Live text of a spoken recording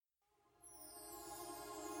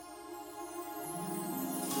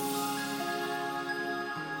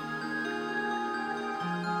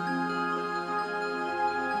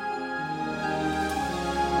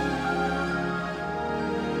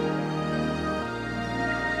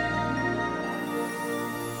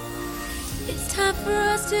time for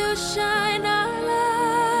us to shine our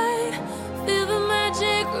light. Feel the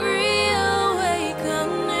magic reawakening.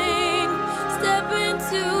 Step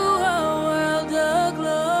into a world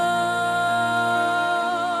aglow.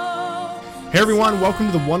 Hey everyone,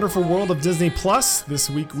 welcome to the wonderful world of Disney Plus. This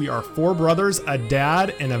week we are four brothers, a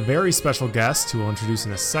dad, and a very special guest who we'll introduce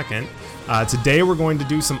in a second. Today we're going to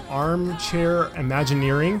do some armchair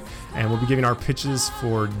Imagineering, and we'll be giving our pitches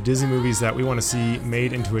for Disney movies that we want to see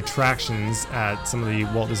made into attractions at some of the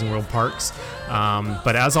Walt Disney World parks.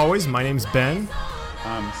 But as always, my name's Ben.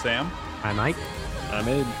 I'm Sam. I'm Mike. I'm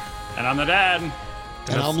Abe. And I'm the dad.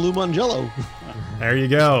 And I'm Lou Mongello. There you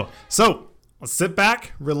go. So let's sit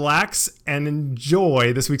back, relax, and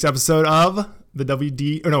enjoy this week's episode of the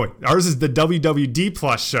ours is the WWD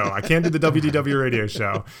Plus show. I can't do the WDW Radio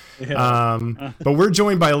Show. But we're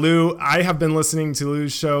joined by Lou. I have been listening to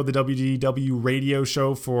Lou's show, the WDW Radio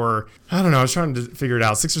Show, for, I don't know, I was trying to figure it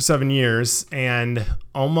out, 6 or 7 years. And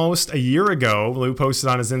almost a year ago, Lou posted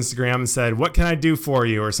on his Instagram and said, "What can I do for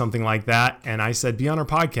you?" or something like that. And I said, "Be on our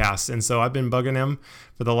podcast." And so I've been bugging him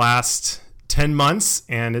for the last 10 months,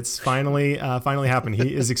 and it's finally happened.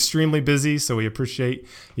 He is extremely busy, so we appreciate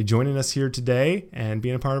you joining us here today and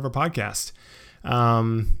being a part of our podcast.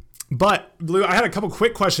 But Lou, I had a couple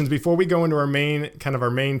quick questions before we go into our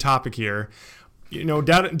main topic here. You know,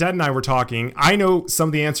 Dad and I were talking. I know some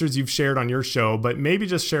of the answers you've shared on your show, but maybe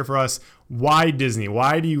just share for us, why Disney?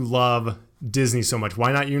 Why do you love Disney so much?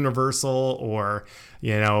 Why not Universal or,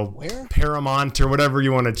 Paramount or whatever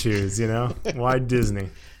you want to choose, Why Disney?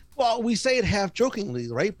 Well, we say it half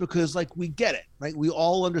jokingly, right? Because we get it, right? We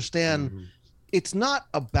all understand It's not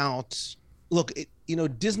about,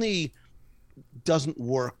 Disney doesn't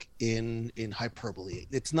work in hyperbole.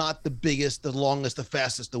 It's not the biggest, the longest, the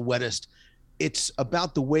fastest, the wettest. It's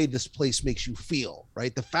about the way this place makes you feel,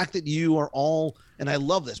 right? The fact that you are all, and I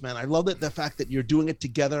love this, man. I love that the fact that you're doing it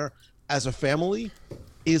together as a family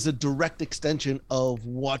is a direct extension of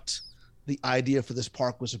what the idea for this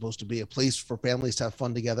park was supposed to be, a place for families to have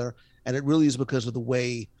fun together. And it really is because of the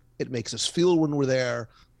way it makes us feel when we're there,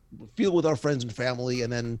 feel with our friends and family,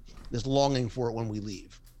 and then this longing for it when we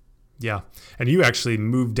leave. Yeah. And you actually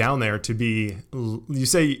moved down there to be, you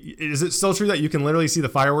say, is it still true that you can literally see the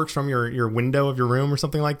fireworks from your window of your room or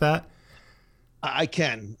something like that? I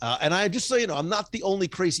can. And I just so you know, I'm not the only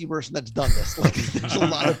crazy person that's done this. There's a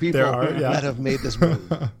lot of people that have made this move.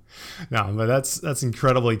 No, but that's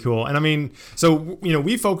incredibly cool. And I mean, so,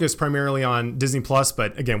 we focus primarily on Disney Plus,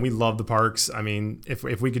 but again, we love the parks. I mean, if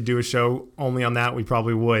we could do a show only on that, we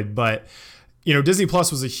probably would. But, Disney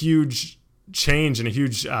Plus was a huge change and a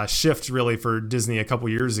huge shift really for Disney a couple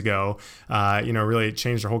years ago. Really it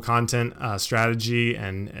changed their whole content strategy,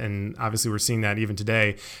 and obviously we're seeing that even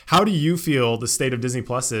today. How do you feel the state of Disney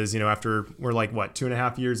Plus is, after we're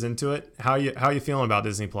 2.5 years into it? How are you feeling about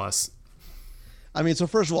Disney Plus? I mean, so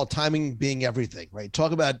first of all, timing being everything, right?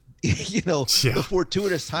 Talk about, the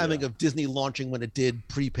fortuitous timing of Disney launching when it did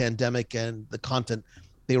pre-pandemic and the content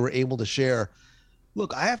they were able to share.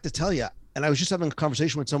 Look, I have to tell you, and I was just having a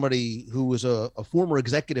conversation with somebody who was a former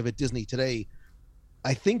executive at Disney today.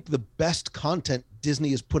 I think the best content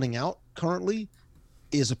Disney is putting out currently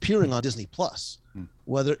is appearing on Disney Plus,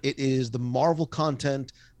 whether it is the Marvel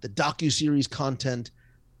content, the docuseries content.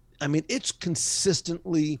 I mean, it's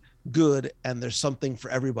consistently good, and there's something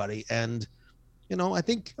for everybody. And, I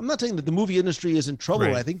think, I'm not saying that the movie industry is in trouble.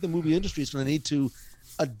 Right. I think the movie industry is going to need to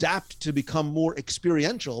adapt to become more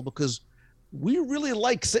experiential, because we really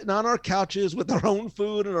like sitting on our couches with our own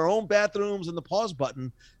food and our own bathrooms and the pause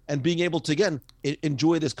button and being able to, again,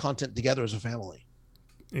 enjoy this content together as a family.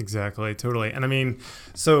 Exactly. Totally. And I mean,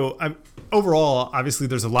 so overall, obviously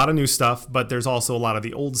there's a lot of new stuff, but there's also a lot of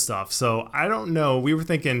the old stuff. So I don't know. We were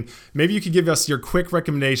thinking maybe you could give us your quick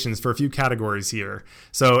recommendations for a few categories here.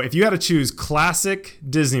 So if you had to choose classic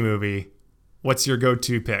Disney movie, what's your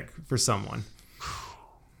go-to pick for someone?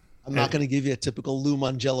 I'm not going to give you a typical Lou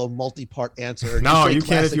Mongello multi-part answer. No, you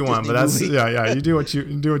can if you want, but that's movie. Yeah. You do what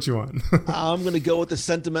you want. I'm going to go with the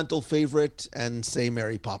sentimental favorite and say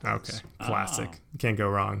Mary Poppins. Okay, classic. You can't go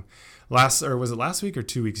wrong. Was it last week or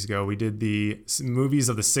 2 weeks ago? We did the movies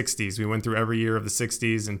of the ~60s. We went through every year of the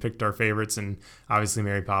 ~60s and picked our favorites, and obviously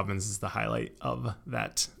Mary Poppins is the highlight of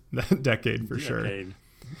that decade for sure.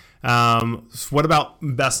 So what about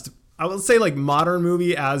best? I would say modern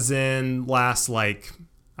movie, as in last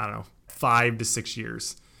 5 to 6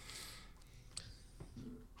 years.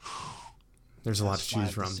 There's a lot to choose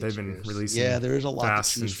from. They've been releasing there is a lot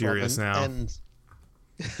Fast to choose and Furious from.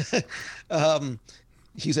 now.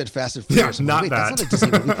 He said Fast and Furious. Yeah, not that. That's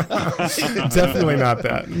not a Disney movie. Definitely not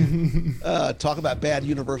that. Talk about bad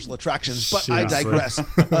Universal attractions, but Seriously. I digress.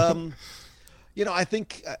 I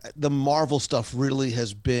think the Marvel stuff really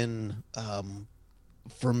has been,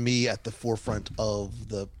 for me, at the forefront of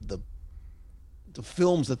the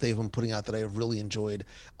films that they've been putting out that I have really enjoyed.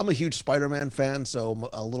 I'm a huge Spider-Man fan, so I'm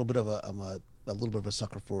a little bit of a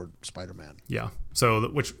sucker for Spider-Man. Yeah. So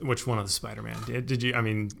which one of the Spider-Man did you? I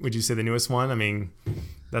mean, would you say the newest one? I mean,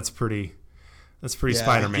 that's pretty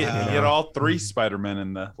Spider-Man. You get all three Spider-Men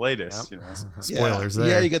in the latest. Yep. Spoilers there.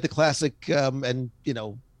 Yeah, you get the classic, and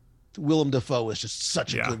Willem Dafoe is just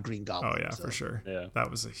such a good Green Goblin. Oh yeah, for sure. Yeah,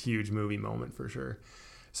 that was a huge movie moment for sure.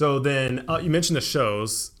 So then you mentioned the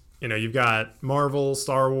shows. You've got Marvel,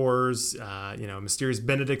 Star Wars, Mysterious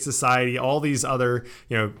Benedict Society, all these other,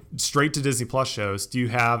 straight to Disney Plus shows. Do you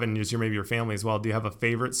have, and maybe your family as well, do you have a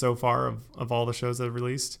favorite so far of all the shows that have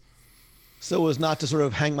released? So as not to sort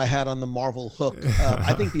of hang my hat on the Marvel hook,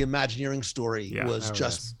 I think the Imagineering story was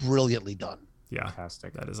just brilliantly done. Yeah,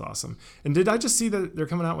 fantastic. That is awesome. And did I just see that they're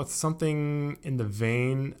coming out with something in the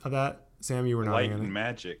vein of that? Sam, you were not Light and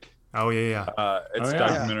Magic. Oh yeah. It's a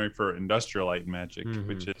documentary for Industrial Light and Magic,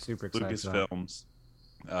 which is Super Lucasfilm's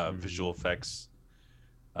visual effects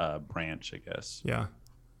branch, I guess. Yeah,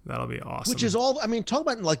 that'll be awesome. Which is all. I mean, talk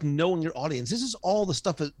about like knowing your audience. This is all the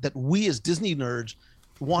stuff that we as Disney nerds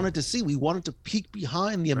wanted to see. We wanted to peek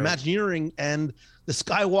behind the Imagineering and the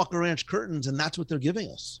Skywalker Ranch curtains, and that's what they're giving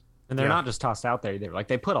us. And they're not just tossed out there either. Like,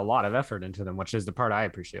 they put a lot of effort into them, which is the part I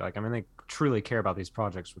appreciate. Like, I mean, they truly care about these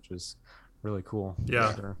projects, which is really cool.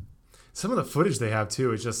 Yeah. Sure. Some of the footage they have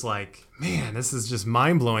too is just like, man, this is just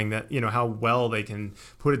mind blowing that, how well they can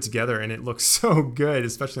put it together, and it looks so good,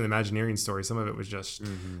 especially in the Imagineering story. Some of it was just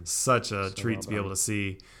such a treat to be able to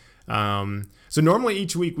see. So normally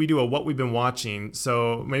each week we do a what we've been watching.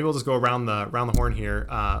 So maybe we'll just go around the horn here.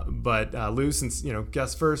 But Lou, since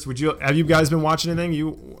guest first, have you guys been watching anything?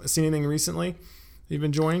 You seen anything recently you've been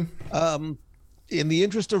enjoying? In the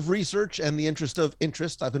interest of research and the interest of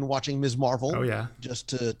interest, I've been watching Ms. Marvel. Oh yeah, just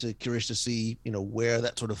to curious to see where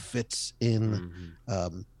that sort of fits in,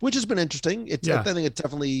 which has been interesting. I think it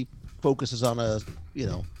definitely focuses on a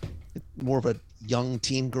more of a young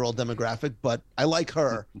teen girl demographic, but I like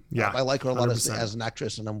her. Yeah, I like her a lot as 100%. an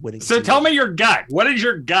actress, and I'm waiting. So tell me your gut. What is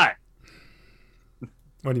your gut? What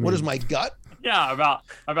do you mean? What is my gut? Yeah,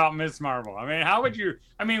 about Ms. Marvel. I mean, how would you?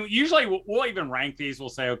 I mean, usually we'll even rank these. We'll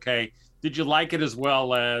say, okay, did you like it as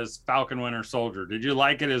well as Falcon Winter Soldier? Did you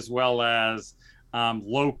like it as well as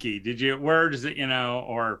Loki? Where does it,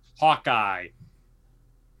 or Hawkeye?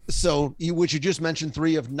 So you just mentioned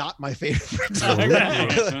three of not my favorites.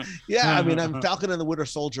 Yeah, I mean, Falcon and the Winter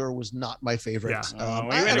Soldier was not my favorite. Yeah.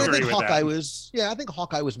 I think Hawkeye was. Yeah, I think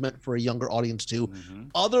Hawkeye was meant for a younger audience too. Mm-hmm.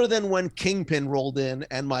 Other than when Kingpin rolled in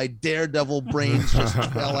and my Daredevil brains just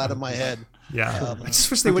fell out of my head. Yeah, I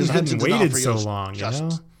just wish they hadn't waited so long.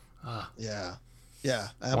 Yeah.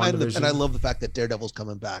 And I love the fact that Daredevil's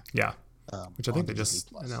coming back. Yeah, which I think they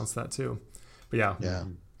just announced that too. But yeah.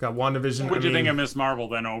 Got WandaVision. What do you think of Ms. Marvel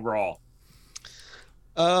then overall?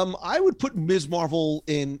 I would put Ms. Marvel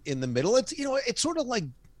in the middle. It's it's sort of like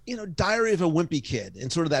Diary of a Wimpy Kid, in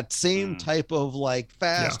sort of that same type of like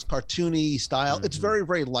fast cartoony style. It's very,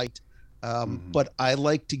 very light, but I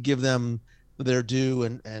like to give them their due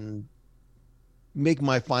and make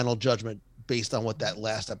my final judgment based on what that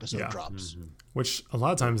last episode drops. Which a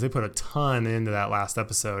lot of times they put a ton into that last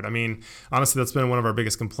episode. I mean, honestly, that's been one of our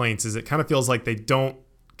biggest complaints, is it kind of feels like they don't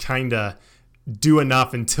kind of do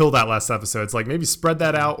enough until that last episode. It's like maybe spread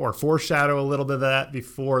that out or foreshadow a little bit of that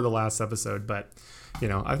before the last episode. But,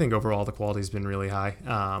 I think overall the quality's been really high.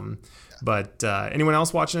 But anyone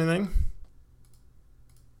else watching anything?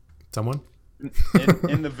 Someone?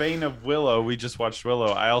 In the vein of Willow, we just watched Willow.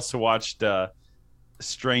 I also watched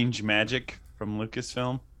Strange Magic from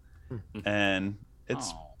Lucasfilm. And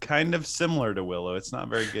it's kind of similar to Willow. It's not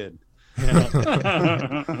very good.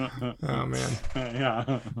 Oh man.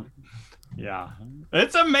 Yeah.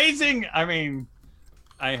 It's amazing. I mean,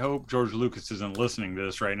 I hope George Lucas isn't listening to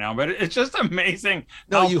this right now, but it's just amazing.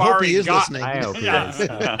 No, you hope he is listening. I hope he is.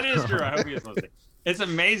 That is true. I hope he is listening. It's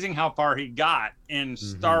amazing how far he got in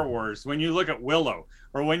Star Wars when you look at Willow,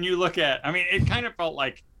 or when you look at, I mean, it kind of felt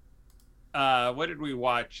like, what did we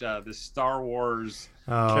watch? The Star Wars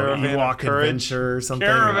Caravan of Adventure or something.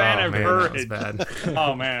 Caravan of Courage. That was bad.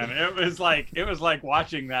 Oh man, it was like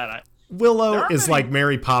watching that. Willow is like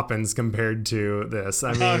Mary Poppins compared to this.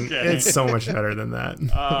 I mean, it's so much better than that.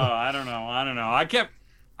 Oh, I don't know.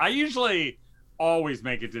 I usually always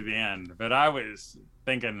make it to the end, but I was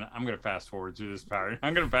thinking I'm going to fast forward through this part.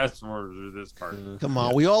 I'm going to fast forward through this part. Come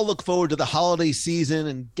on, we all look forward to the holiday season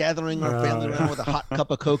and gathering our family around with a hot cup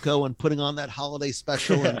of cocoa and putting on that holiday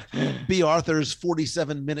special and B. Arthur's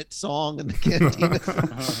 47-minute song in the canteen.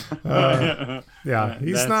 Yeah,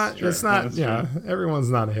 he's not. True. It's not. Everyone's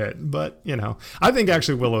not a hit, but I think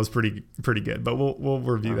actually Willow's pretty good. But we'll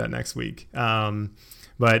review that next week.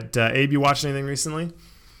 But Abe, you watched anything recently?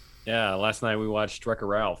 Yeah, last night we watched Wreck-It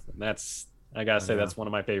Ralph, and I gotta say that's one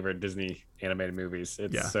of my favorite Disney animated movies.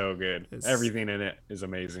 It's so good. Everything in it is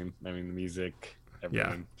amazing. I mean, the music,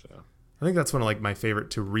 everything. So I think that's one of like my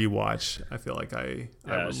favorite to rewatch. I feel like I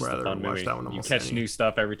would rather watch that one. You catch new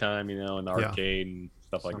stuff every time, in the arcade and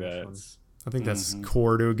stuff like that. I think that's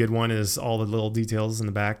core to a good one is all the little details in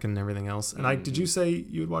the back and everything else. And did you say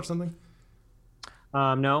you would watch something?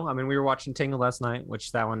 No, I mean, we were watching Tangled last night,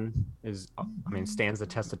 which that one stands the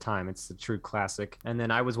test of time. It's a true classic. And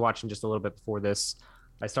then I was watching just a little bit before this.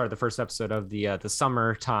 I started the first episode of the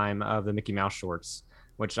summertime of the Mickey Mouse shorts,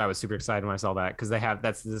 which I was super excited when I saw that because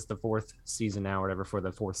this is the fourth season now or whatever for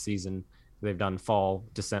the fourth season. They've done fall,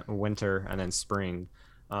 December, winter, and then spring,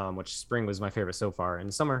 which spring was my favorite so far.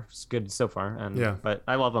 And summer is good so far. But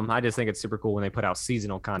I love them. I just think it's super cool when they put out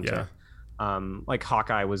seasonal content. Like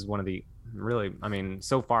Hawkeye was one of the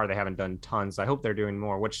so far they haven't done tons. I hope they're doing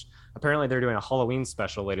more, which apparently they're doing a Halloween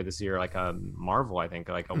special later this year, like a Marvel, I think,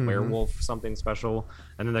 like a werewolf something special.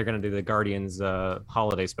 And then they're going to do the Guardians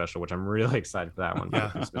holiday special, which I'm really excited for that one. For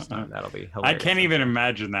Christmas time. That'll be hilarious. I can't even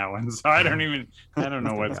imagine that one. So I don't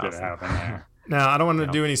know what's going to happen there. Now, I don't want to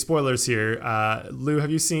do any spoilers here. Lou,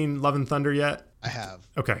 have you seen Love and Thunder yet? I have.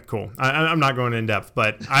 Okay, cool. I'm not going in depth,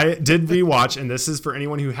 but I did rewatch, and this is for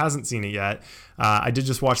anyone who hasn't seen it yet. I did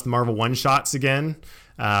just watch the Marvel one-shots again,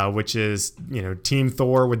 which is, Team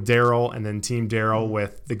Thor with Daryl and then Team Daryl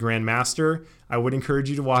with the Grandmaster. I would encourage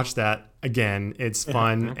you to watch that again. It's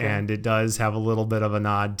fun, and it does have a little bit of a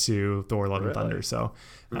nod to Thor Love and Thunder. So,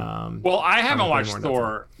 well, I haven't watched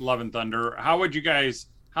Thor Love and Thunder. How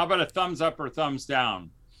about a thumbs up or thumbs down?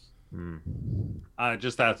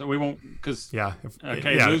 Just that we won't because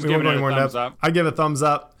Lou's giving it a thumbs up. I give a thumbs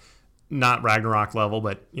up, not Ragnarok level,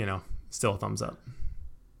 but still a thumbs up.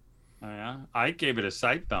 Oh yeah, I gave it a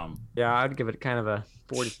side thumb. Yeah, I'd give it kind of a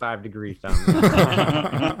 45-degree thumb.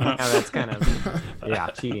 That's kind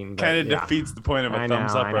of cheating. Kind of defeats the point of a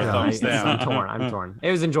thumbs up or a thumbs down. I'm torn.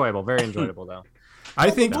 It was enjoyable, very enjoyable though.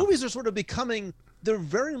 I think movies are sort of they're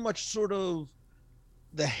very much sort of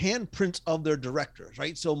the handprints of their directors,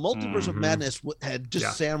 right? So Multiverse of Madness had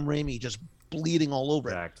just Sam Raimi just bleeding all over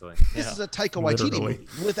it. Exactly. This is a Taika Waititi movie.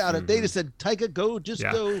 Without it, they just said, Taika, go,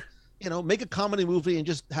 make a comedy movie and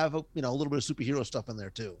just have a little bit of superhero stuff in there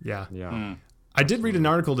too. Yeah. I did read an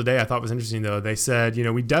article today I thought was interesting though. They said,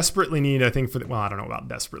 we desperately need, I think I don't know about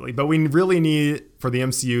desperately, but we really need for the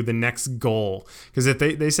MCU the next goal. Because if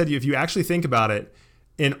they said if you actually think about it,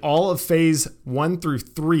 in all of phase 1 through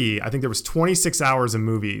 3, I think there was 26 hours of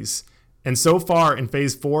movies. And so far in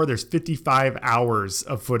phase 4, there's 55 hours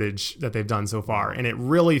of footage that they've done so far. And it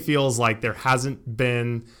really feels like there hasn't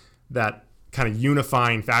been that kind of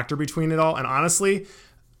unifying factor between it all. And honestly,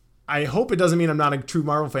 I hope it doesn't mean I'm not a true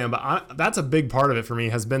Marvel fan, but that's a big part of it for me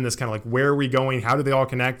has been this kind of like, where are we going? How do they all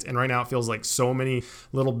connect? And right now it feels like so many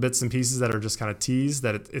little bits and pieces that are just kind of teased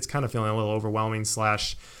that it's kind of feeling a little overwhelming /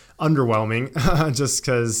 underwhelming just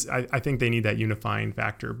because I think they need that unifying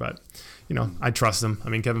factor. But, I trust them. I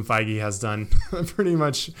mean, Kevin Feige has done pretty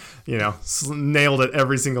much, nailed it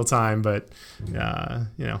every single time. But,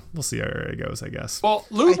 we'll see where it goes, I guess. Well,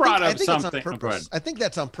 Lou brought up something. I think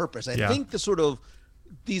that's on purpose. I think the sort of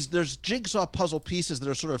there's jigsaw puzzle pieces that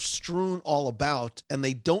are sort of strewn all about, and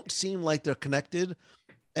they don't seem like they're connected.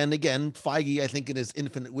 And again, Feige, I think in his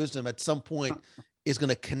infinite wisdom, at some point is going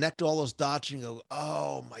to connect all those dots and go,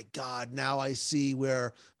 oh my God, now I see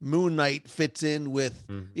where Moon Knight fits in with,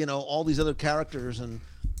 all these other characters. And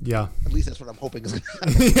at least that's what I'm hoping is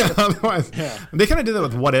They kind of did that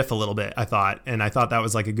with What If a little bit, I thought. And I thought that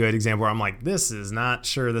was like a good example where I'm like, this is not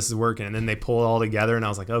sure this is working. And then they pull it all together and I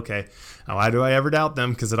was like, okay, why do I ever doubt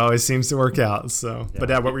them? Because it always seems to work out. So, but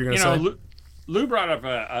Dad, what were you going to say? Lou brought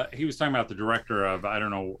up, he was talking about the director of, I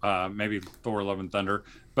don't know, maybe Thor Love and Thunder,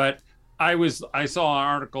 but I saw an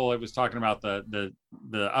article. It was talking about the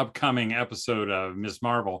upcoming episode of Ms.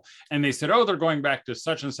 Marvel, and they said, "Oh, they're going back to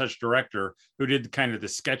such and such director who did kind of the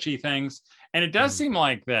sketchy things." And it does seem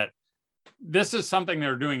like that this is something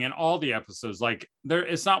they're doing in all the episodes. Like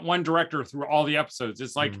it's not one director through all the episodes.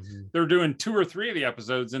 It's like they're doing 2 or 3 of the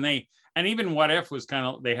episodes, and even What If was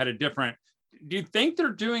they had a different. Do you think they're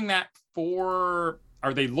doing that for?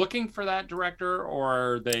 Are they looking for that director,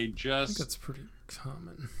 or are they just? I think that's pretty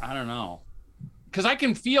common. I don't know. because I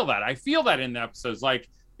can feel that. I feel that in the episodes. Like,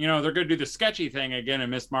 you know, they're going to do the sketchy thing again in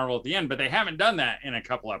Miss Marvel at the end, but they haven't done that in a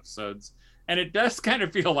couple episodes. And it does kind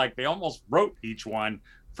of feel like they almost wrote each one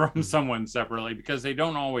from someone separately, because they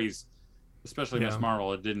don't always, especially Miss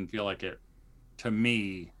Marvel, it didn't feel like it, to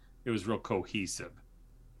me, it was real cohesive.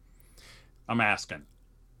 I'm asking.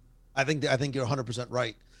 I think you're 100%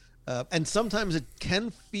 right. And sometimes it can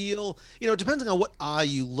feel, you know, depending on what eye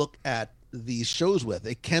you look at these shows with,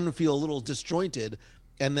 it can feel a little disjointed.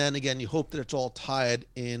 And then again, you hope that it's all tied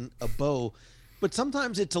in a bow. But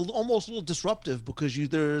sometimes it's almost a little disruptive, because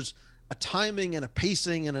there's a timing and a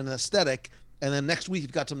pacing and an aesthetic. And then next week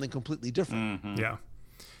you've got something completely different. Mm-hmm. Yeah.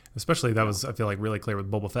 Especially that was, I feel like, really clear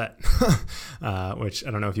with Boba Fett, which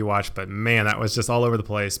I don't know if you watched, but man, that was just all over the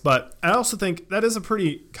place. But I also think that is a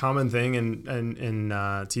pretty common thing in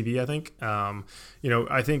TV, I think. You know,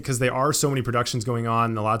 I think because there are so many productions going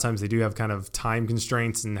on, a lot of times they do have kind of time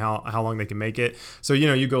constraints and how long they can make it. So, you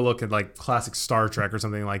know, you go look at like classic Star Trek or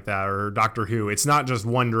something like that, or Doctor Who. It's not just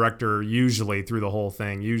one director usually through the whole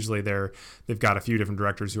thing. Usually they've got a few different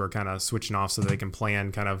directors who are kind of switching off so they can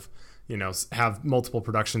plan kind of, you know, have multiple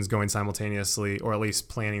productions going simultaneously, or at least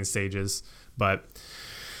planning stages. But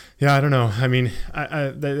yeah, I don't know. I mean,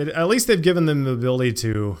 at least they've given them the ability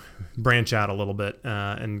to branch out a little bit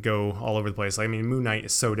and go all over the place. Like, I mean, Moon Knight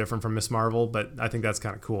is so different from Miss Marvel, but I think that's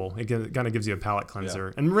kind of cool. It kind of gives you a palate cleanser.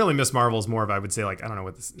 Yeah. And really, Miss Marvel is more of, I would say, like, I don't know,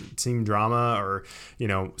 what this teen drama, or, you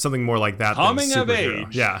know, something more like that. Coming of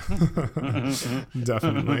age. Yeah,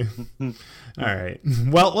 definitely. All right.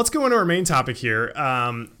 Well, let's go into our main topic here.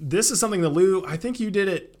 This is something that Lou, I think you did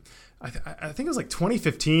it. I think it was like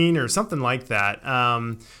 2015 or something like that.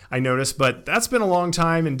 I noticed, but that's been a long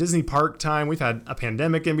time in Disney park time. We've had a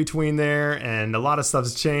pandemic in between there, and a lot of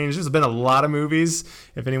stuff's changed. There's been a lot of movies,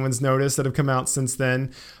 if anyone's noticed, that have come out since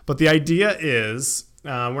then. But the idea is, we're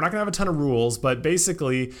not going to have a ton of rules, but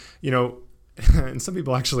basically, you know, and some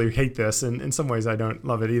people actually hate this, and in some ways I don't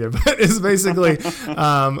love it either, but it's basically,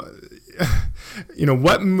 you know,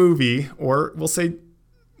 what movie, or we'll say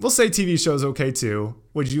TV shows okay too,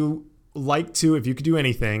 would you like to, if you could do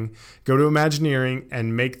anything, go to Imagineering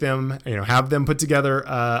and make them, you know, have them put together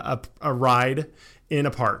a ride in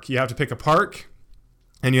a park. You have to pick a park,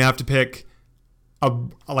 and you have to pick a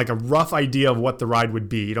rough idea of what the ride would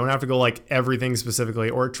be. You don't have to go like everything specifically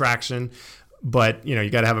or attraction, but you know, you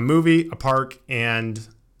got to have a movie, a park, and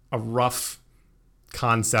a rough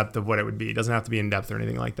concept of what it would be. It doesn't have to be in depth or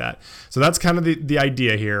anything like that. So that's kind of the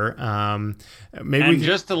idea here.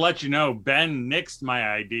 Just to let you know, Ben nixed my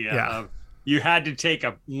idea of you had to take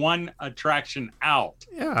one attraction out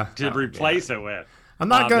to replace it with. I'm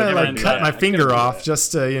not going to cut my finger off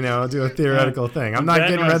just to, you know, do a theoretical thing. I'm not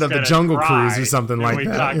getting rid of the Jungle Cruise or something like that. We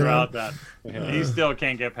talked about that. He still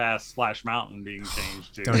can't get past Splash Mountain being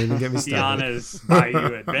changed to Don't even get me started. Tiana's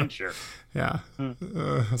Bayou Adventure. Yeah.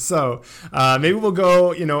 So maybe we'll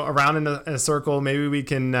go, you know, around in a circle. Maybe we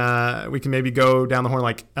can maybe go down the horn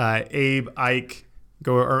like Abe, Ike,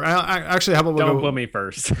 go, or actually, how about we'll Don't put me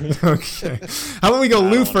first. Okay. How about we go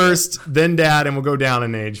Lou first, then Dad, and we'll go down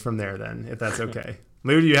in age from there then, if that's okay.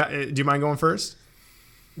 Lou, do you mind going first?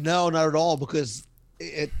 No, not at all, because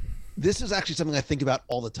this is actually something I think about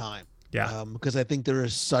all the time. Yeah. Because I think there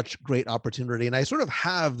is such great opportunity, and I sort of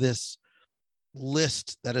have this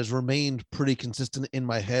list that has remained pretty consistent in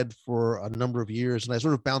my head for a number of years, and I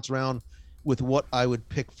sort of bounce around with what I would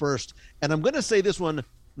pick first. And I'm going to say this one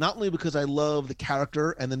not only because I love the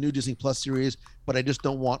character and the new Disney Plus series, but I just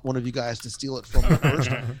don't want one of you guys to steal it from me first.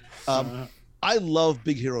 I love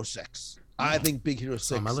Big Hero 6. I think Big Hero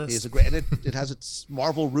 6 is a great, and it has its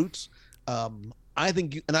Marvel roots. I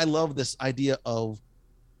think, and I love this idea of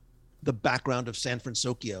the background of San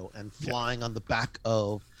Francisco and flying on the back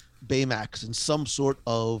of Baymax and some sort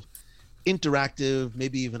of interactive,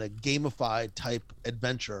 maybe even a gamified type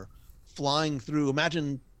adventure, flying through,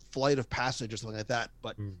 imagine Flight of Passage or something like that,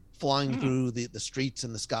 but flying through the streets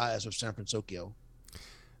and the skies of San Francisco.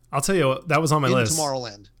 I'll tell you, that was on my list.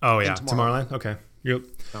 Tomorrowland. Oh yeah, Tomorrowland. Okay. Yep.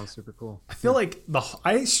 Sounds super cool. I feel like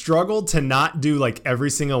I struggled to not do like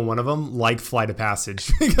every single one of them like Flight of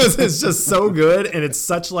Passage because it's just so good, and it's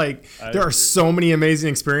such like there are so many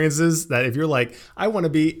amazing experiences that if you're like, I want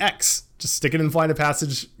to be X, just stick it in Flight of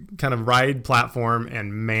Passage kind of ride platform,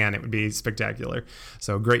 and man, it would be spectacular.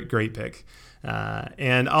 So great pick.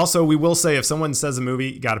 And also, we will say if someone says a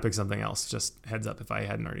movie, you got to pick something else. Just heads up if I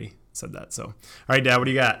hadn't already said that. So, all right, Dad, what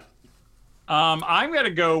do you got? I'm going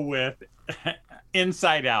to go with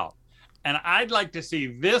Inside Out. And I'd like to see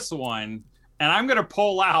this one, and I'm going to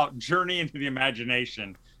pull out Journey into the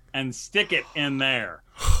Imagination and stick it in there.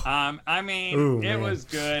 I mean, it was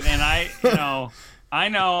good. And I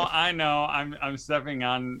know. I'm stepping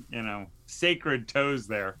on, sacred toes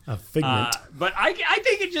there. A Figment. But I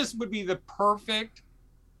think it just would be the perfect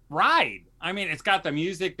ride. I mean, it's got the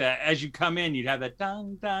music that as you come in, you'd have that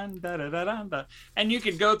dun dun da da da dun da, and you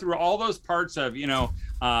could go through all those parts of, and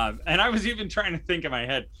I was even trying to think in my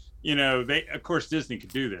head, they, of course, Disney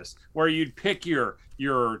could do this, where you'd pick your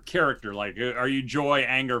character, like, are you joy,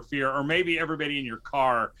 anger, fear, or maybe everybody in your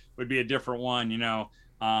car would be a different one,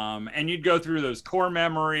 and you'd go through those core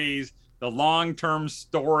memories, the long-term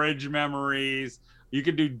storage memories. You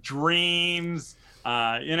could do dreams.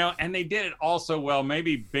 And they did it all so well.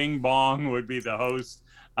 Maybe Bing Bong would be the host.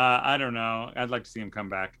 I don't know. I'd like to see him come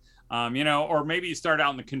back. Or maybe you start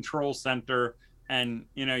out in the control center and,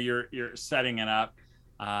 you're setting it up.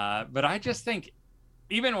 But I just think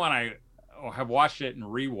even when I have watched it and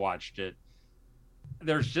rewatched it,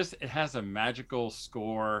 it has a magical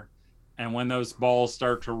score. And when those balls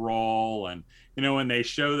start to roll and, when they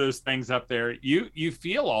show those things up there, you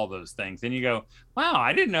feel all those things and you go, wow,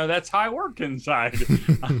 I didn't know that's how I work inside.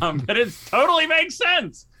 But it totally makes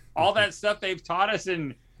sense. All that stuff they've taught us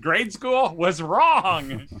in grade school was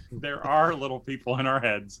wrong. There are little people in our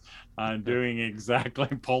heads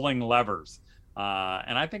pulling levers.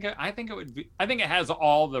 And I think it has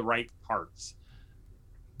all the right parts.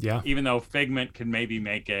 Yeah. Even though Figment can maybe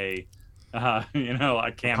make a cameo.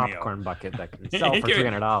 Popcorn bucket that can sell for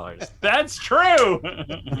 $300. That's true.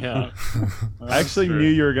 Yeah. I actually knew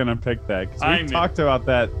you were gonna pick that because we talked about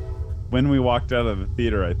that when we walked out of the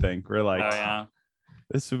theater. I think we're like, oh yeah,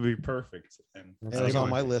 this would be perfect. And it was on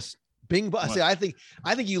my list. Bing Bong. See, I think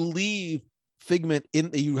you leave Figment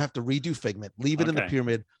in. You have to redo Figment. Leave it in the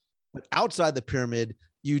pyramid, but outside the pyramid,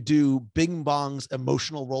 you do Bing Bong's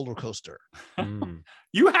emotional roller coaster.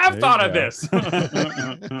 You have thought of this.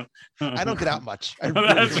 I don't get out much.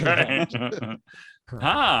 That's right.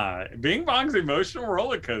 Bing Bong's emotional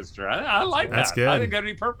roller coaster. I like that. That's good. I think that'd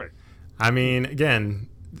be perfect. I mean, again,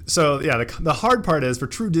 so yeah, the hard part is for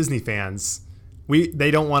true Disney fans, they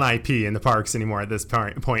don't want IP in the parks anymore at this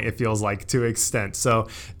point, it feels like, to an extent. So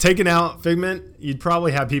taking out Figment, you'd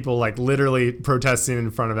probably have people like literally protesting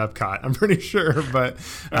in front of Epcot, I'm pretty sure. But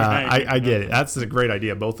I get it. That's a great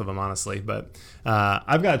idea, both of them, honestly. But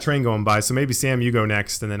I've got a train going by, so maybe Sam, you go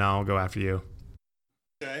next, and then I'll go after you.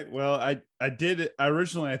 Okay. Well, I did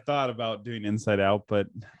originally. I thought about doing Inside Out, but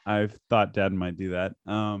I thought Dad might do that.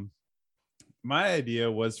 My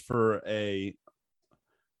idea was for a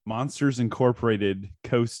Monsters Incorporated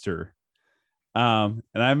coaster, and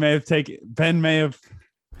I may have taken Ben may have.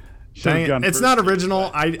 It's not original.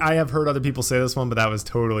 I have heard other people say this one, but that was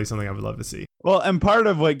totally something I would love to see. Well, and part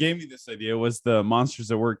of what gave me this idea was the Monsters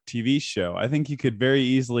at Work TV show. I think you could very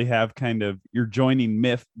easily have you're joining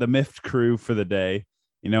the MIFT crew for the day,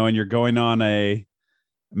 and you're going on a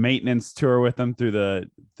maintenance tour with them through the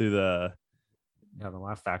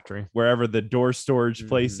Laugh Factory, wherever the door storage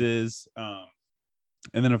place is.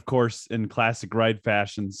 And then, of course, in classic ride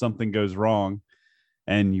fashion, something goes wrong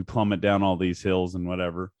and you plummet down all these hills and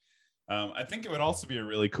whatever. I think it would also be a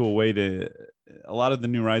really cool way a lot of the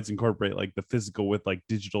new rides incorporate like the physical with like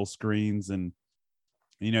digital screens. And,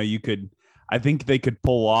 I think they could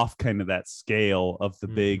pull off kind of that scale of the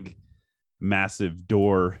big, massive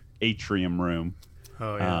door atrium room.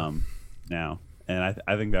 Oh, yeah. Now. And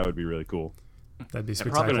I think that would be really cool. That'd be It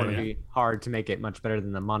spectacular. probably would be hard to make it much better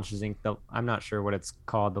than the Monsters Inc. I'm not sure what it's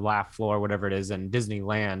called, the Laugh Floor, whatever it is, in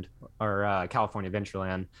Disneyland or California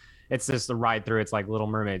Adventureland. It's just the ride through. It's like Little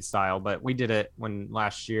Mermaid style, but we did it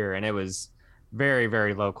last year, and it was very,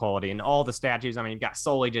 very low quality. And all the statues, I mean, you got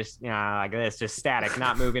solely just like this, just static,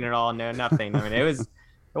 not moving at all, no nothing. I mean, it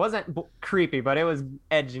wasn't creepy, but it was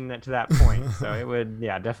edging it to that point. So it would,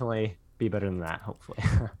 definitely be better than that, hopefully.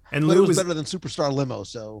 And Lou was better than Superstar Limo,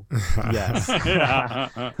 so yes.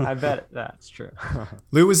 I bet that's true.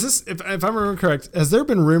 Lou, was this, if I remember correct, has there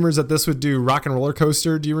been rumors that this would do Rock and Roller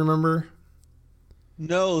Coaster? Do you remember?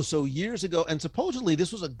 No, so years ago, and supposedly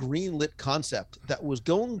this was a green-lit concept that was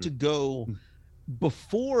going to go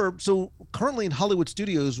before. So currently in Hollywood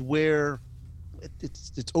studios, where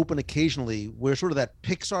it's open occasionally, where sort of that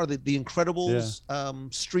Pixar, the Incredibles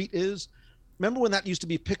street is. Remember when that used to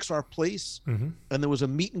be Pixar Place, and there was a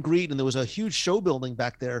meet and greet, and there was a huge show building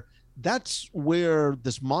back there? That's where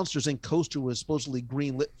this Monsters Inc. coaster was supposedly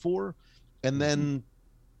green lit for, and then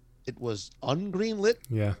it was ungreen lit.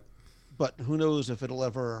 Yeah, but who knows if it'll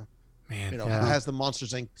ever, has the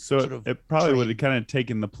Monsters Inc. So sort of it probably would have kind of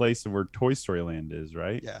taken the place of where Toy Story Land is,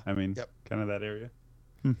 right? Yeah, I mean, kind of that area.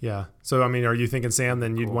 Yeah. So I mean, are you thinking, Sam,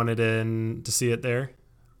 then you'd wanted to see it there?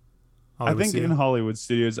 I think in Hollywood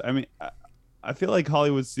Studios. I mean, I feel like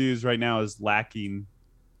Hollywood Studios right now is lacking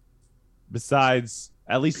besides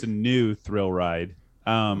at least a new thrill ride.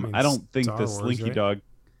 I don't think Star the Wars, Slinky right? Dog.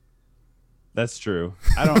 That's true.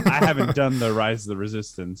 I haven't done the Rise of the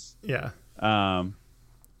Resistance. Yeah.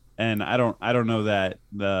 And I don't know that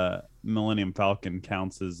the Millennium Falcon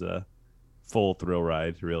counts as a full thrill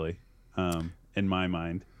ride, really, in my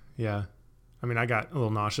mind. Yeah. I mean, I got a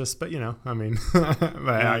little nauseous, but I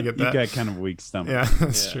get that. You got kind of a weak stomach. Yeah,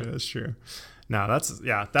 that's true. That's true. No,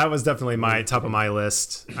 that was definitely my top of my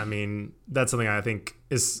list. I mean, that's something I think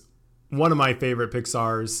is one of my favorite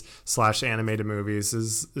Pixar's / animated movies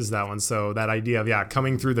is that one. So that idea of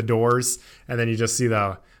coming through the doors and then you just see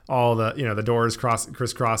all the doors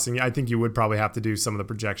crisscrossing. I think you would probably have to do some of the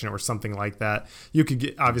projection or something like that. You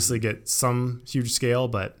could obviously get some huge scale,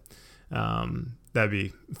 but that'd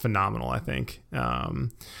be phenomenal, I think.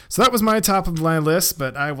 So that was my top of my list,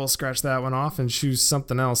 but I will scratch that one off and choose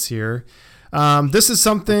something else here. This is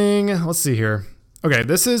something, let's see here. Okay,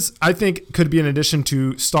 this is, I think, could be an addition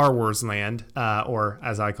to Star Wars Land, or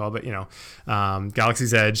as I call it,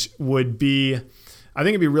 Galaxy's Edge would be, I think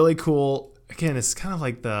it'd be really cool. Again, it's kind of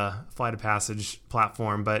like the Flight of Passage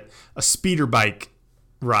platform, but a speeder bike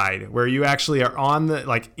ride where you actually are on the,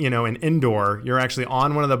 an indoor, you're actually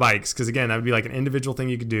on one of the bikes. Cause again, that would be like an individual thing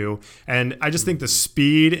you could do. And I just think the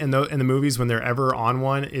speed in the movies when they're ever on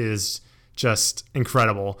one is just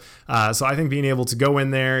incredible. So I think being able to go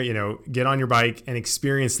in there, get on your bike and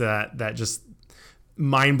experience that just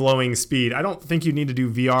mind-blowing speed. I don't think you need to do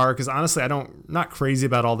VR because honestly, not crazy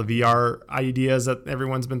about all the VR ideas that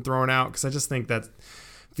everyone's been throwing out because I just think that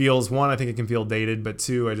feels, one, I think it can feel dated, but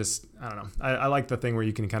two, I don't know. I like the thing where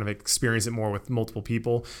you can kind of experience it more with multiple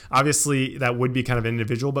people. Obviously, that would be kind of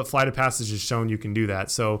individual, but Flight of Passage has shown you can do that.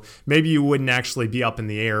 So maybe you wouldn't actually be up in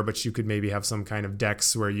the air, but you could maybe have some kind of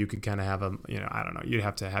decks where you could kind of have I don't know. You'd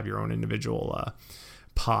have to have your own individual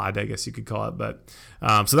pod, I guess you could call it. But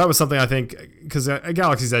so that was something I think, because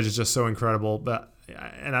Galaxy's Edge is just so incredible,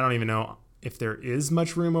 and I don't even know if there is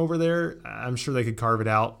much room over there. I'm sure they could carve it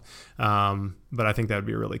out. But I think that would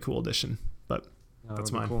be a really cool addition. But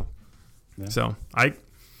that's mine. Cool. Yeah. So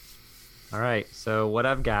all right. So what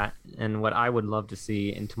I've got and what I would love to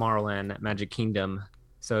see in Tomorrowland Magic Kingdom.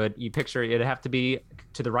 So you picture it'd have to be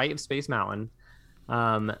to the right of Space Mountain.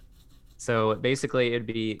 So basically it'd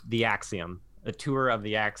be the Axiom, a tour of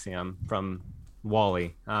the Axiom from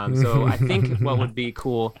WALL-E. So I think what would be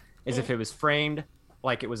cool is if it was framed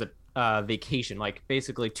like it was a vacation, like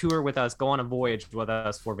basically tour with us, go on a voyage with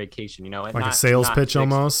us for vacation, and like a sales pitch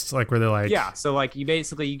almost, like where they're like, so like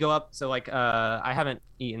you go up, so like I haven't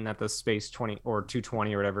eaten at the Space 20 or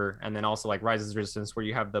 220 or whatever, and then also like Rise of the Resistance where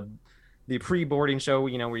you have the pre-boarding show,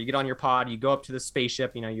 where you get on your pod, you go up to the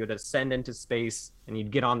spaceship, you would ascend into space and you'd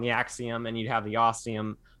get on the Axiom and you'd have the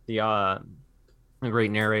Ostium, a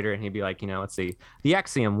great narrator, and he'd be like, let's see, the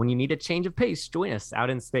Axiom, when you need a change of pace, join us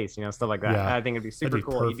out in space, stuff like that. I think it'd be super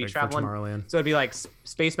cool. You'd be traveling, so it'd be like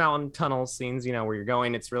Space Mountain tunnel scenes, where you're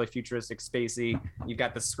going. It's really futuristic, spacey. You've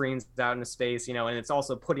got the screens out into space, and it's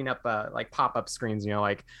also putting up like pop-up screens,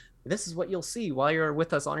 like this is what you'll see while you're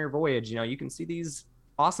with us on your voyage. You can see these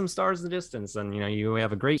awesome stars in the distance, and you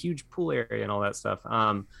have a great huge pool area and all that stuff.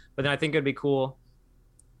 But then I think it'd be cool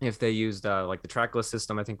if they used like the trackless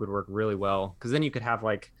system. I think would work really well, because then you could have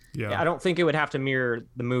like, I don't think it would have to mirror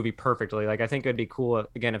the movie perfectly. Like I think it'd be cool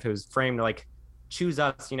again if it was framed like choose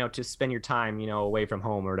us, to spend your time, away from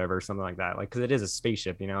home or whatever, something like that. Like because it is a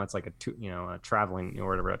spaceship, it's like a traveling or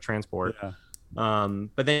whatever, a transport.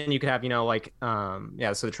 But then you could have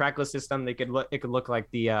so the trackless system, it could look like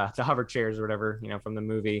the hover chairs or whatever, from the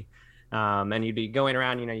movie. And you'd be going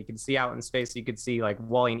around, you could see out in space, you could see like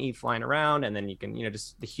Wally and Eve flying around, and then you can,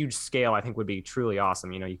 just the huge scale, I think would be truly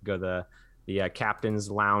awesome. You could go the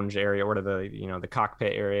captain's lounge area or to the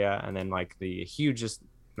cockpit area, and then like the huge, just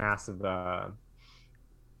massive,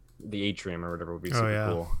 the atrium or whatever would be super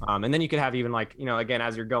cool. And then you could have even like, again,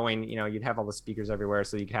 as you're going, you'd have all the speakers everywhere.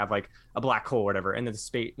 So you could have like a black hole or whatever. And then the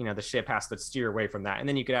space, the ship has to steer away from that. And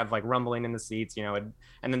then you could have like rumbling in the seats, and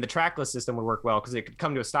then the trackless system would work well because it could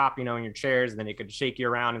come to a stop, in your chairs, and then it could shake you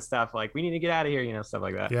around and stuff like, we need to get out of here, stuff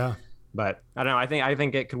like that. Yeah. But I don't know. I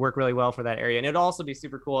think it could work really well for that area. And it'd also be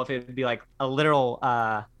super cool if it'd be like a literal,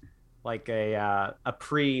 like a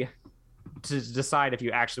pre to decide if you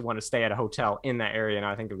actually want to stay at a hotel in that area, and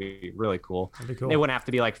I think it'd be really cool. That'd be cool. It wouldn't have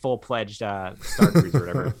to be like full-fledged Star Cruiser or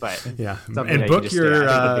whatever, but and book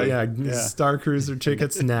your Star Cruiser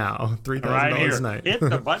tickets now, $3,000 a night. Hit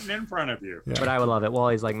the button in front of you. But I would love it.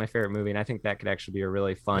 WALL-E's like my favorite movie, and I think that could actually be a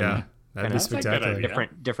really fun, that'd be spectacular.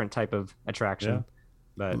 Different type of attraction. Yeah.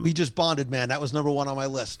 But we just bonded, man. That was number one on my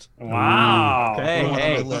list. Wow.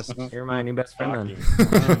 Hey, you're my new best friend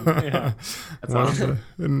then. That's awesome.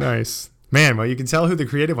 Nice. Man, well, you can tell who the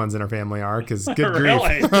creative ones in our family are because good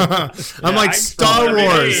Really? grief. I'm like Star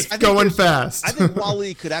Wars going fast. I think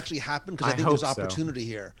WALL-E could actually happen because I think there's hope so. opportunity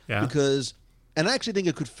here. Yeah. And I actually think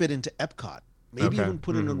it could fit into Epcot. Maybe even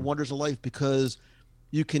put it in Wonders of Life because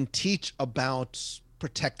you can teach about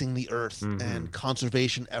protecting the earth and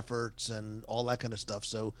conservation efforts and all that kind of stuff.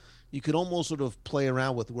 So you could almost sort of play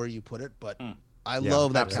around with where you put it. But I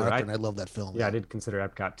love that character and I love that film. Yeah, I did consider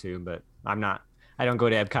Epcot too, but I don't go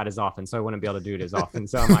to Epcot as often, so I wouldn't be able to do it as often.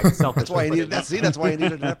 So I'm like selfish. That's why I needed that. See, that's why I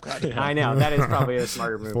needed an Epcot. I know that is probably a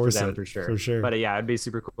smarter move for them for sure. For sure. But yeah, it'd be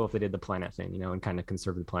super cool if they did the planet thing, and kind of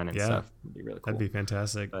conserve the planet and stuff. It'd be really cool. That'd be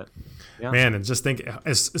fantastic. But, man, and just think,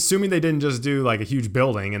 assuming they didn't just do like a huge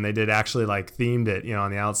building and they did actually like themed it,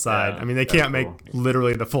 on the outside. I mean, they can't make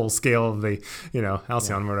literally the full scale of the,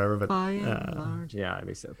 Halcyon or whatever. But yeah, it'd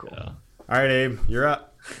be so cool. All right, Abe, you're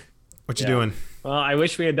up. What you doing? Well, I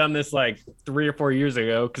wish we had done this like 3 or 4 years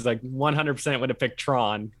ago because like 100% would have picked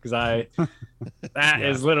Tron because that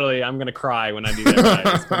is literally I'm gonna cry when I do that.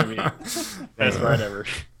 Ride. It's gonna be best ride ever.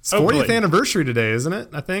 It's 40th anniversary today, isn't it?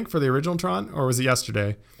 I think for the original Tron, or was it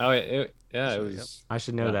yesterday? Oh, it was. I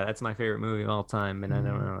should know that. That's my favorite movie of all time, and I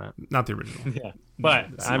don't know that. Not the original. Yeah, but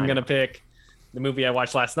I'm gonna pick the movie I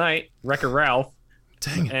watched last night, Wreck-It Ralph.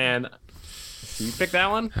 Dang it. And you picked that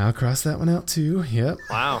one? I'll cross that one out too. Yep.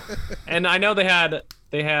 Wow. And I know they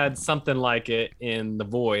had something like it in The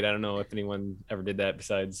Void. I don't know if anyone ever did that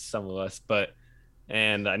besides some of us,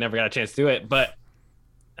 and I never got a chance to do it. But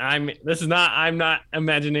I'm not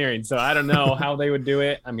Imagineering, so I don't know how they would do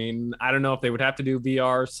it. I mean, I don't know if they would have to do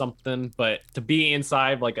VR or something, but to be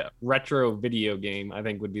inside like a retro video game, I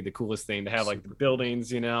think would be the coolest thing to have like the buildings,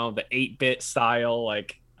 the 8-bit style,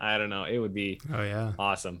 like I don't know, it would be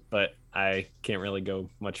awesome. But I can't really go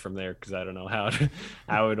much from there because I don't know how it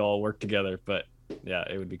would all work together. But yeah,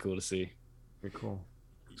 it would be cool to see. Very cool.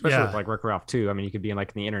 Especially with like Wreck-It Ralph too. I mean, you could be in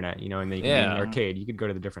like the internet, and then you could be in the arcade. You could go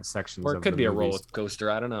to the different sections. Or it could be movies. A roller coaster.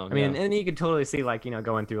 I don't know. I mean, and you could totally see like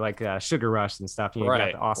going through like Sugar Rush and stuff. You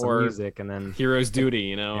got the awesome music, and then Hero's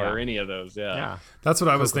Duty, or any of those. Yeah. That's what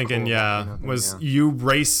I was thinking. You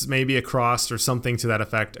race maybe across or something to that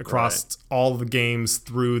effect across all the games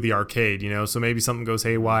through the arcade. So maybe something goes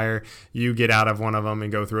haywire, you get out of one of them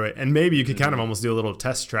and go through it, and maybe you could kind of almost do a little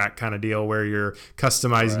test track kind of deal where you're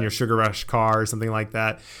customizing your Sugar Rush car or something like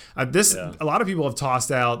that. A lot of people have tossed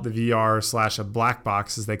out the VR / a black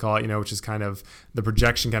box, as they call it, which is kind of the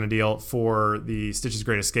projection kind of deal for the Stitch's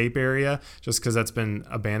Great Escape area, just because that's been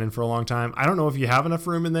abandoned for a long time. I don't know if you have enough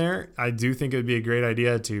room in there. I do think it would be a great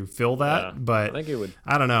idea to fill that, but I think it would.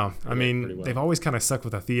 I don't know. I mean, they've always kind of sucked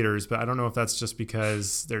with the theaters, but I don't know if that's just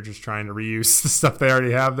because they're just trying to reuse the stuff they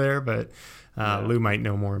already have there. But Lou might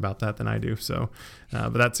know more about that than I do. So,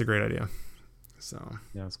 but that's a great idea. So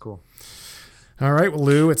yeah, it's cool. All right, well,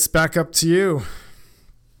 Lou, it's back up to you.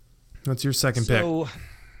 What's your second pick? So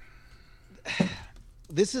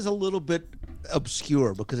this is a little bit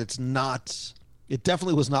obscure because it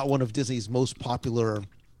definitely was not one of Disney's most popular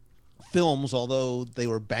films, although they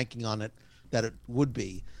were banking on it that it would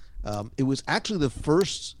be. It was actually the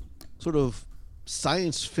first sort of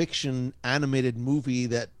science fiction animated movie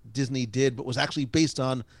that Disney did, but was actually based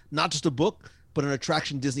on not just a book, but an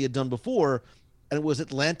attraction Disney had done before. And it was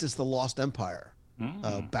Atlantis, the Lost Empire,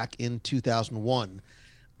 back in 2001.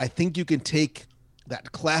 I think you can take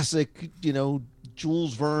that classic,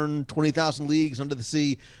 Jules Verne, 20,000 Leagues Under the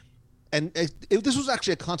Sea. And this was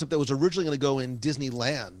actually a concept that was originally going to go in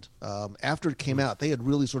Disneyland. After it came out, they had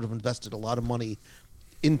really sort of invested a lot of money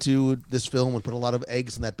into this film and put a lot of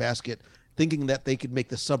eggs in that basket, thinking that they could make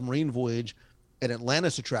the submarine voyage an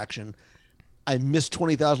Atlantis attraction. I missed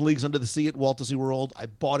 20,000 Leagues Under the Sea at Walt Disney World. I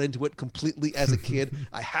bought into it completely as a kid.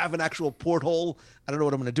 I have an actual porthole. I don't know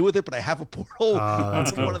what I'm going to do with it, but I have a porthole on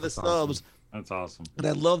one of the subs. That's awesome. And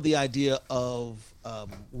I love the idea of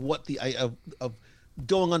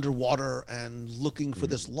going underwater and looking for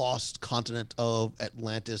this lost continent of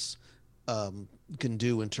Atlantis can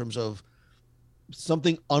do in terms of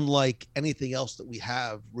something unlike anything else that we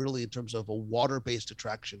have, really, in terms of a water-based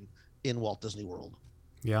attraction in Walt Disney World.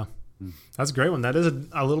 Yeah. That's a great one. That is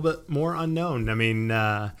a little bit more unknown. I mean,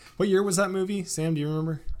 what year was that movie, Sam? Do you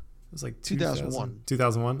remember? It was like 2001.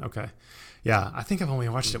 2001? Okay. Yeah, I think I've only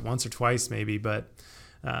watched it once or twice maybe, but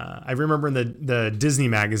I remember in the Disney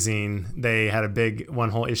magazine, they had a one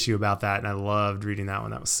whole issue about that, and I loved reading that one.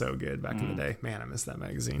 That was so good back in the day. Man, I missed that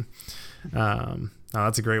magazine.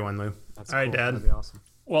 That's a great one, Lou. That's all right, cool. Dad. That'd be awesome.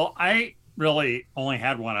 Well, I really only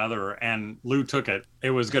had one other, and Lou took it.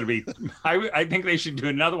 It was going to be, I think they should do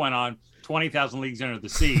another one on 20,000 Leagues Under the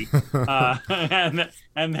Sea,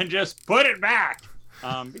 and then just put it back.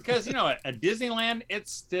 Because, at Disneyland,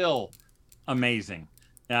 it's still amazing.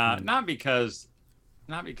 Not because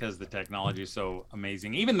the technology is so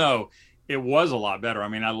amazing, even though it was a lot better. I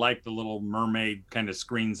mean, I like the little mermaid kind of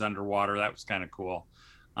screens underwater. That was kind of cool.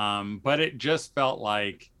 But it just felt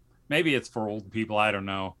like, maybe it's for old people, I don't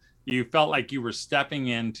know. You felt like you were stepping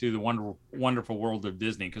into the wonderful world of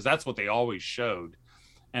Disney, because that's what they always showed.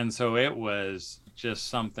 And so it was just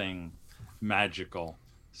something magical.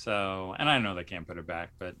 So, and I know they can't put it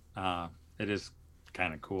back, but it is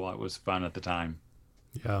kind of cool. It was fun at the time.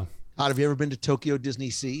 Yeah. Have you ever been to Tokyo Disney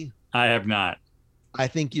Sea? I have not. I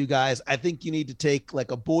think you need to take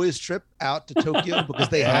like a boys trip out to Tokyo, because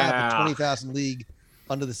they have a 20,000 League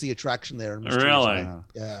Under the Sea attraction there. Really?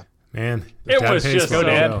 Yeah. Man, it was just so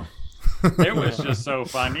Dad. It was just so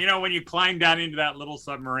fun. You know, when you climb down into that little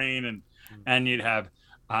submarine and you'd have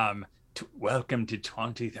welcome to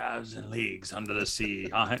 20,000 Leagues Under the Sea,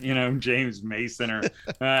 you know, James Mason, or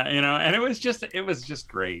you know, and it was just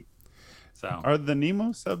great. So are the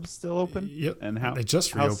Nemo subs still open? Yep. And how they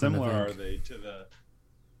just how reopened, similar are they to the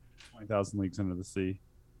 20,000 Leagues Under the Sea?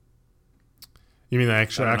 You mean the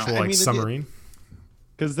actual like submarine?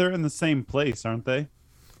 Because they're in the same place, aren't they?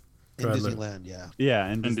 In Disneyland, yeah.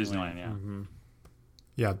 Yeah, in Disneyland, yeah. Mm-hmm.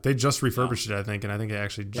 Yeah, they just refurbished it, I think, and I think it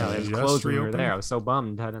actually just closed when we were there. I was so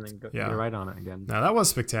bummed I didn't get right on it again. No, that was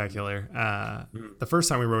spectacular. The first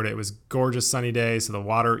time we rode it was gorgeous sunny day, so the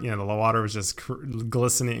water was just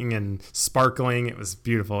glistening and sparkling. It was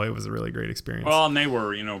beautiful. It was a really great experience. Well, and they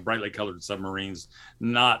were, you know, brightly colored submarines.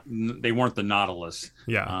 They weren't the Nautilus.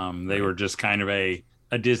 Yeah. They were just kind of a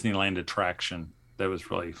Disneyland attraction. That was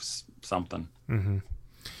really something. Mm-hmm.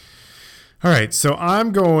 All right, so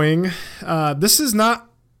I'm going.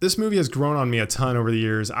 This movie has grown on me a ton over the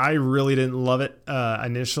years. I really didn't love it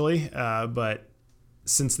initially, but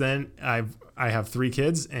since then I have 3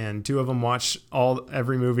 kids, and 2 of them watch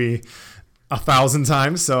every movie 1,000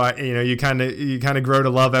 times. So you kind of grow to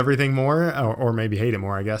love everything more, or maybe hate it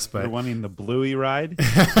more, I guess. But you're wanting the Bluey ride.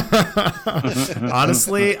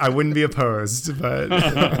 Honestly, I wouldn't be opposed, but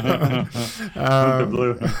the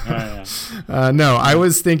blue. No, I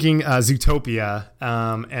was thinking Zootopia,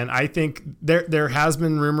 and I think there has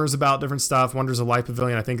been rumors about different stuff. Wonders of Life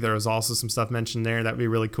Pavilion. I think there was also some stuff mentioned there that would be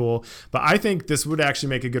really cool. But I think this would actually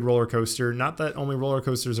make a good roller coaster. Not that only roller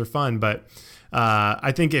coasters are fun, but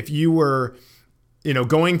I think if you were,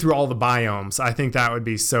 going through all the biomes, I think that would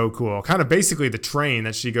be so cool. Kind of basically the train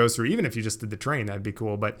that she goes through. Even if you just did the train, that'd be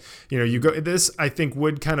cool. But this I think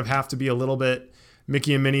would kind of have to be a little bit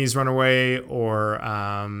Mickey and Minnie's Runaway, or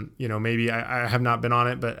maybe I have not been on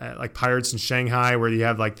it, but like Pirates in Shanghai, where you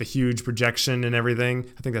have like the huge projection and everything.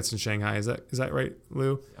 I think that's in Shanghai. Is that right,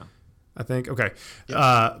 Lou? Yeah. I think. Okay.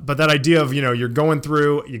 Yep. But that idea of, you go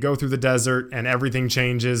through the desert and everything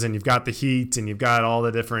changes, and you've got the heat and you've got all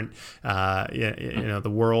the different,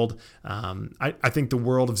 the world. I think the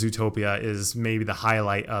world of Zootopia is maybe the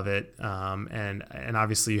highlight of it. And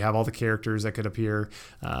obviously you have all the characters that could appear.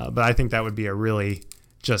 But I think that would be a really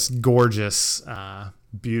just gorgeous,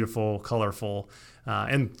 beautiful, colorful,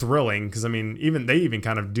 and thrilling, because they even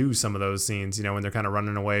kind of do some of those scenes, when they're kind of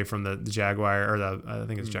running away from the jaguar, or I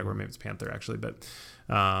think it's jaguar, maybe it's panther actually, but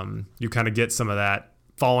you kind of get some of that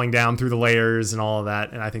falling down through the layers and all of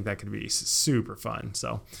that, and I think that could be super fun.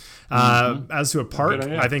 So as to a park,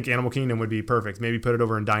 I think Animal Kingdom would be perfect. Maybe put it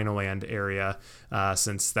over in Dinoland area,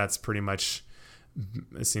 since that's pretty much,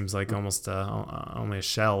 it seems like almost only a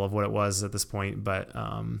shell of what it was at this point, but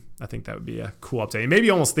I think that would be a cool update. Maybe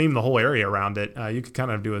almost theme the whole area around it. You could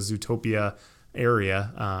kind of do a Zootopia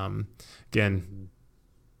area. Again,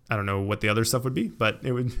 I don't know what the other stuff would be, but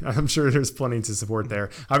it would. I'm sure there's plenty to support there.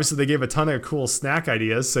 Obviously, they gave a ton of cool snack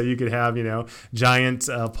ideas, so you could have giant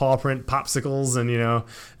paw print popsicles and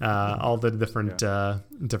all the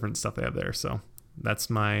different stuff they have there. So that's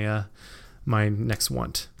my my next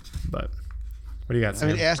want, but. What do you got,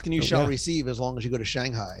 Sam? Ask and you shall receive, as long as you go to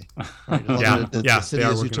Shanghai. Right? The city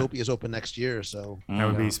of Zootopia is open next year, so that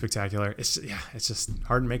would be spectacular. It's just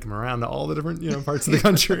hard to make them around to all the different parts of the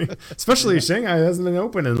country, especially Shanghai hasn't been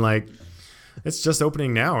open in it's just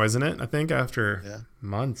opening now, isn't it? I think after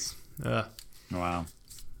months. Wow. All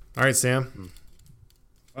right, Sam.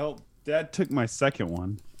 Well, Dad took my second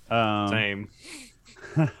one. Same.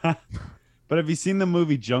 But have you seen the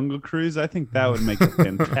movie Jungle Cruise? I think that would make a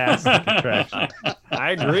fantastic attraction.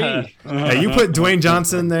 I agree. You put Dwayne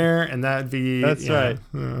Johnson there, and that'd be... That's right.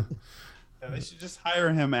 Yeah, they should just hire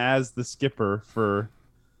him as the skipper for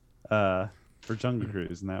Jungle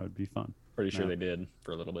Cruise, and that would be fun. Pretty sure they did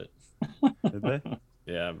for a little bit. Did they?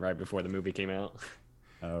 Yeah, right before the movie came out.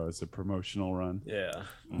 Oh, it's a promotional run. Yeah.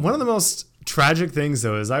 One of the most tragic things,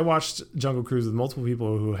 though, is I watched Jungle Cruise with multiple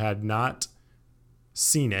people who had not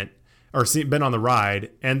seen it. or been on the ride,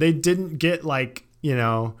 and they didn't get like, you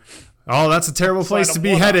know, oh, that's a terrible place to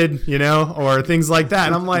be headed, you know, or things like that.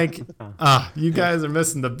 And I'm like, you guys are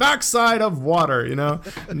missing the backside of water, you know.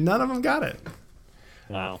 None of them got it.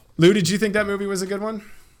 Wow. Lou, did you think that movie was a good one?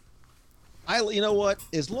 You know what?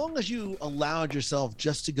 As long as you allowed yourself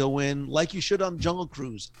just to go in like you should on Jungle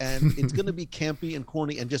Cruise, and it's going to be campy and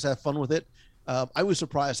corny and just have fun with it, I was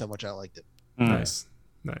surprised how much I liked it. Nice.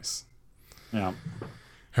 Yeah. All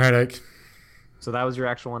right, Ike. So that was your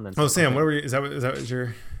actual one then. Oh, Sam, what were you? Is that what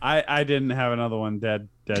your? I didn't have another one. Dad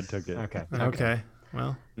took it. Okay.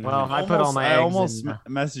 Well, I put all my eggs I almost in,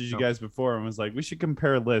 messaged you guys before and was like, we should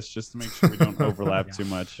compare lists just to make sure we don't overlap too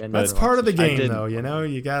much. Then that's But part of the game, didn't. though. You know,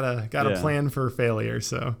 you gotta plan for failure.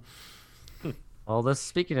 So. Well,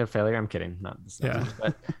 speaking of failure, I'm kidding. Not this. Yeah.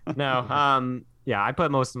 But no. Yeah, I put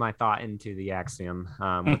most of my thought into the Axiom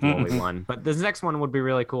with the Wooly one. But this next one would be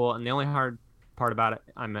really cool, and the only hard part about it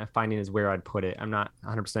I'm finding is where I'd put it. I'm not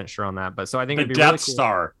 100% sure on that, but so I think The it'd be Death really cool.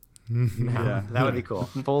 Star. Yeah, that would be cool.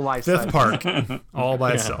 Full life Fifth size. Park, all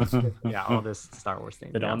by itself. Yeah, all this Star Wars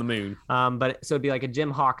thing. Been on the moon. But so it'd be like a Jim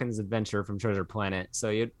Hawkins adventure from Treasure Planet. So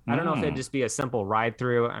I don't know if it'd just be a simple ride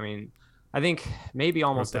through. I mean, I think maybe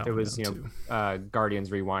almost if it was, Guardians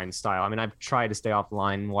Rewind style. I mean, I've tried to stay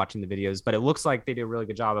offline watching the videos, but it looks like they do a really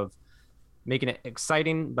good job of making it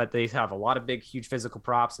exciting, but they have a lot of big, huge physical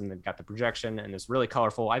props, and they've got the projection, and it's really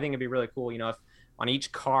colorful. I think it'd be really cool, if on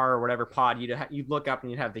each car or whatever pod, you'd look up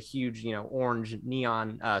and you'd have the huge, orange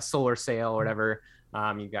neon solar sail or whatever.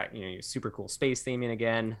 You've got, your super cool space theming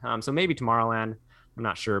again. So maybe Tomorrowland, I'm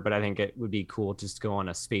not sure, but I think it would be cool just to go on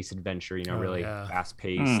a space adventure, really fast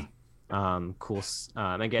paced. Cool.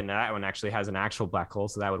 Again, that one actually has an actual black hole,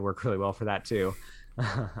 so that would work really well for that too.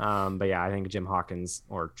 But yeah, I think Jim Hawkins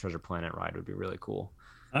or Treasure Planet ride would be really cool.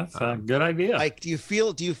 That's a good idea. Like, do you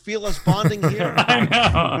feel us bonding here?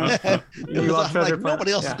 I know. You love Treasure Planet?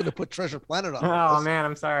 Nobody else is Yeah. going to put Treasure Planet on. Oh man,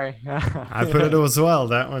 I'm sorry. I put it as well.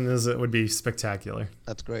 That one would be spectacular.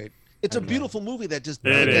 That's great. It's a beautiful movie that just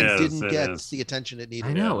It didn't is. get the attention it needed.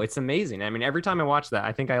 I know, it's amazing. I mean, every time I watch that,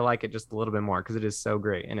 I think I like it just a little bit more because it is so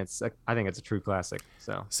great, and I think it's a true classic.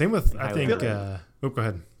 So Same with I Highly think. recommend. Go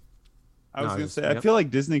ahead. I was No, gonna it's- say, I yep. feel like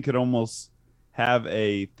Disney could almost have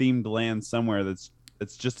a themed land somewhere that's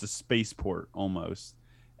just a spaceport almost,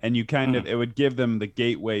 and you kind of it would give them the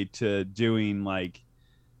gateway to doing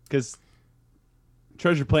because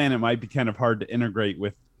Treasure Planet might be kind of hard to integrate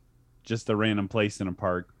with just a random place in a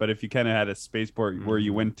park, but if you kind of had a spaceport where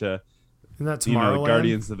you went to, Isn't that Tomorrowland?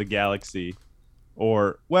 Guardians of the Galaxy,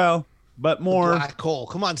 or but more Black hole.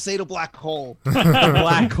 Come on, say the black hole.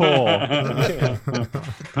 black hole. And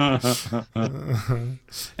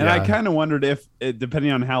I Yeah. kind of wondered if,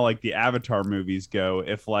 depending on how the Avatar movies go,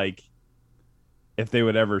 if they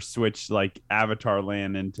would ever switch Avatar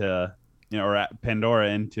Land into, or Pandora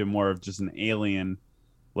into more of just an alien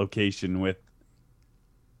location with,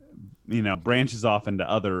 branches off into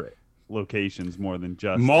other locations more than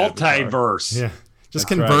just Avatar. Multiverse. Yeah. Just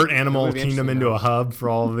That's convert right. Animal That would be Kingdom interesting, into a hub for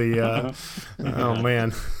all the. Oh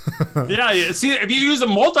man. Yeah, see, if you use a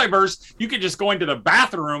multiverse, you could just go into the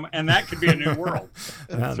bathroom, and that could be a new world.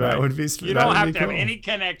 That right. would be. You don't have to have any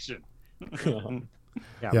connection. Yeah,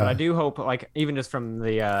 Yeah. but I do hope, even just from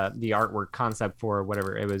the artwork concept for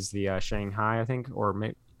whatever it was, the Shanghai, I think, or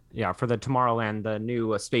for the Tomorrowland, the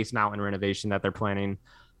new Space Mountain renovation that they're planning.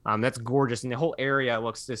 That's gorgeous, and the whole area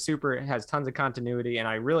looks super. It has tons of continuity, and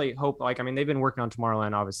I really hope, they've been working on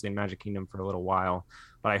Tomorrowland, obviously, in Magic Kingdom for a little while,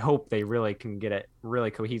 but I hope they really can get it really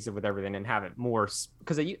cohesive with everything and have it more,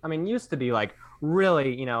 because it used to be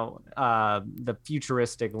really, the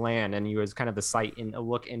futuristic land, and you was kind of the sight in a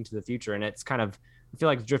look into the future, and it's kind of, I feel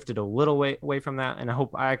like it's drifted a little way away from that, and I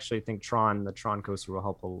actually think the Tron coaster will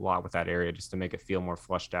help a lot with that area, just to make it feel more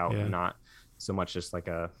fleshed out and not so much just I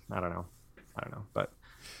don't know, but.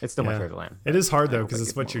 It's still my favorite land. It is hard I though hope because I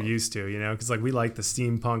it's get what you're more. used to, because we like the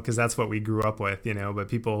steampunk because that's what we grew up with, but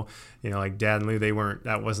people, like Dad and Lou,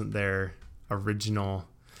 that wasn't their original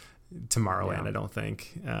Tomorrowland, I don't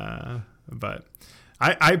think. But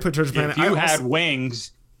I put Treasure Planet. If you had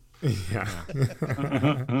wings, yeah.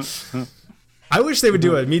 I wish they would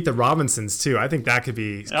do a Meet the Robinsons too. I think that could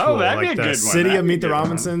be cool. Oh, that'd be like a the good one. city That'd of be Meet a the good one.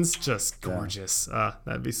 Robinsons, just gorgeous.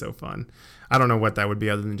 That'd be so fun. I don't know what that would be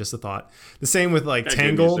other than just a thought. The same with good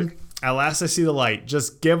Tangled. music. At Last I See the Light.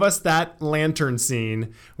 Just give us that lantern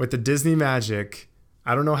scene with the Disney magic.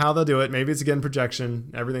 I don't know how they'll do it. Maybe it's again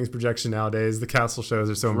projection. Everything's projection nowadays. The castle shows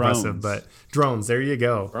are so impressive, but drones. There you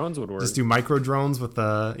go. Drones would work. Just do micro drones with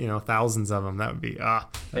thousands of them. That would be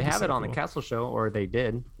They have so it on cool. the Castle Show, or they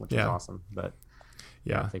did, which is Yeah. awesome. But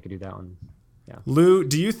Yeah. if they could do that one. Lou,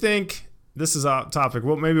 do you think this is a topic.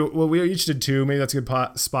 Well, we each did 2. Maybe that's a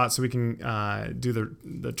good spot so we can do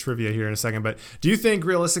the trivia here in a second. But do you think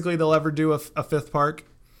realistically they'll ever do a 5th park?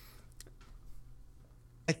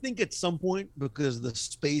 I think at some point, because the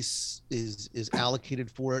space is allocated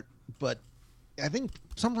for it. But I think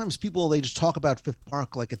sometimes people, they just talk about 5th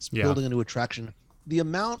park like it's building a new attraction. The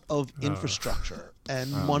amount of infrastructure and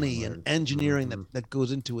money and engineering that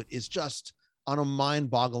goes into it is just on a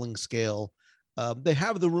mind-boggling scale. They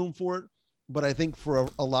have the room for it, but I think for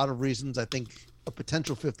a lot of reasons, I think a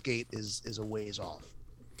potential 5th gate is a ways off.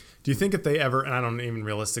 Do you think if they ever, and I don't even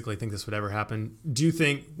realistically think this would ever happen, do you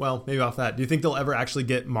think, well, maybe off that, do you think they'll ever actually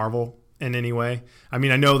get Marvel in any way? I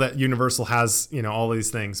mean, I know that Universal has, all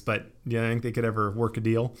these things, but do you think they could ever work a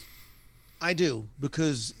deal? I do,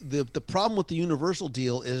 because the problem with the Universal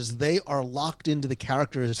deal is they are locked into the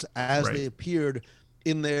characters as they appeared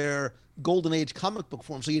in their Golden Age comic book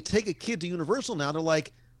form. So you take a kid to Universal now, they're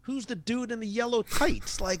like, who's the dude in the yellow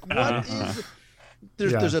tights? Like, what is...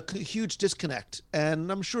 There's a huge disconnect,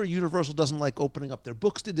 and I'm sure Universal doesn't like opening up their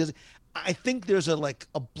books to Disney. I think there's a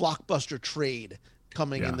blockbuster trade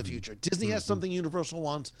coming in the future. Disney has something Universal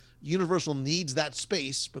wants. Universal needs that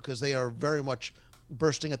space because they are very much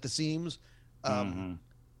bursting at the seams.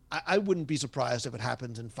 I wouldn't be surprised if it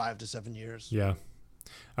happens in 5 to 7 years. Yeah.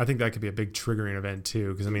 I think that could be a big triggering event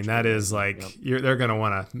too, because I mean that is like they're going to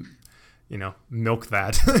want to milk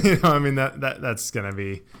that. I mean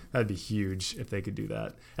that'd be huge if they could do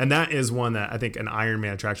that. And that is one that I think an Iron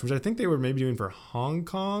Man attraction, which I think they were maybe doing for Hong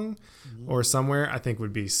Kong or somewhere, I think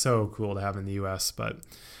would be so cool to have in the US, but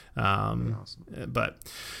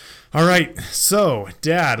all right, so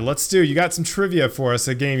Dad, you got some trivia for us,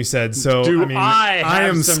 a game you said. So I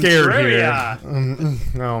am scared trivia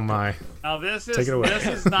here. Oh my. Now this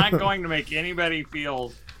is not going to make anybody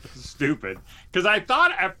feel stupid, because I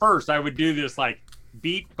thought at first I would do this like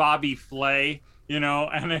beat Bobby Flay,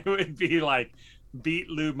 and it would be like beat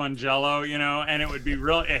Lou Mongello, and it would be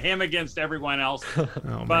real him against everyone else.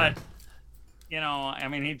 But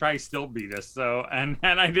he'd probably still beat us. So and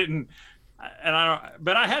I didn't. And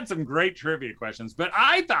but I had some great trivia questions, but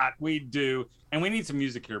I thought we'd do, and we need some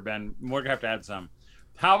music here, Ben. We're gonna have to add some.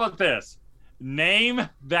 How about this? Name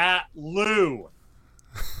that Lou.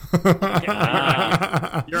 You're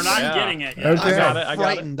not getting it yet. Okay. I'm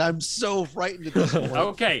frightened. I'm so frightened at this point.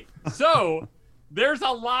 Okay, so there's a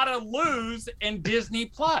lot of Lou's in Disney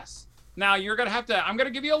Plus. Now I'm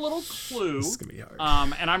gonna give you a little clue. This is gonna be hard.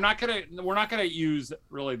 And we're not gonna use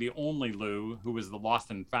really the only Lou, who was the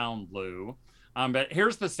lost and found Lou. But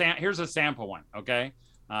here's a sample one, okay?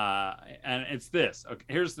 And it's this. Okay,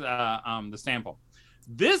 here's the sample.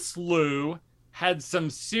 This Lou had some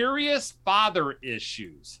serious father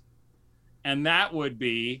issues, and that would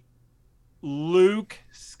be Luke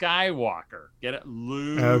Skywalker. Get it?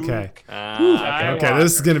 Luke. Okay. Skywalker.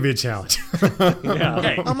 This is going to be a challenge.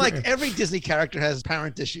 Okay. I'm like, every Disney character has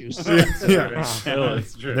parent issues.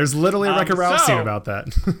 It's true. There's literally a Wreck-It Ralph scene about that.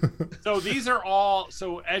 So these are all.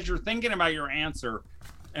 So as you're thinking about your answer,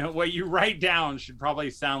 and what you write down should probably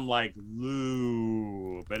sound like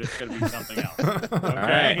Lou, but it's going to be something else.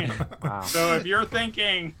 Okay. Wow. So if you're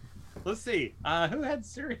thinking, let's see, who had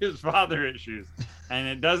serious father issues, and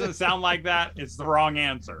it doesn't sound like that, it's the wrong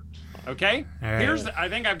answer. Okay. I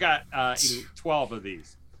think I've got 12 of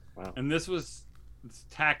these. Wow. And it's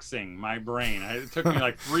taxing my brain. It took me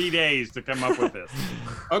like 3 days to come up with this.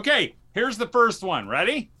 Okay. Here's the first one.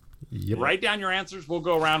 Ready? Yep. Write down your answers. We'll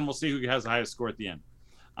go around and we'll see who has the highest score at the end.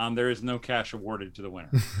 There is no cash awarded to the winner.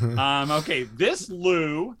 Okay. This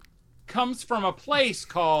Lou comes from a place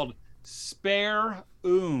called Spare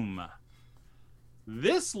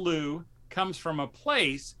This Lou comes from a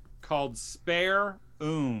place called Spare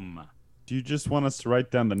Do you just want us to write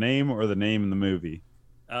down the name or the name in the movie?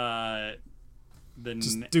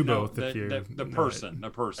 Just do both if you the person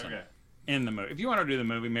okay. In the movie. If you want to do the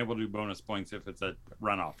movie, maybe we'll do bonus points if it's a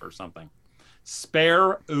runoff or something.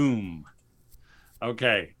 Spare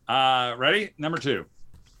Okay. Ready? Number 2.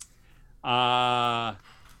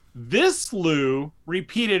 This Lou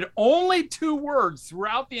repeated only 2 words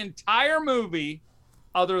throughout the entire movie,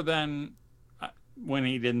 other than when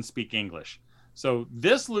he didn't speak English. So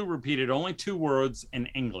this Lou repeated only 2 words in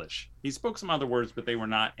English. He spoke some other words, but they were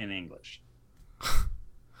not in English.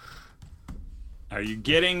 Are you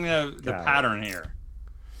getting the pattern here?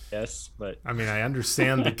 Yes, but I mean, I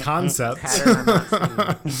understand the concept.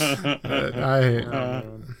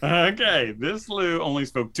 Okay, this Lou only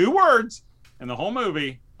spoke 2 words in the whole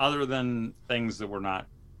movie, other than things that were not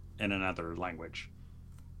in another language.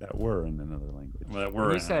 That were in another language. Well, that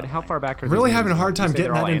were. You said how far back are I'm really these having a movies? hard time You say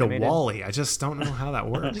getting they're that all into animated? Wall-E. I just don't know how that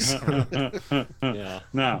works. yeah.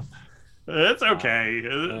 No. It's okay.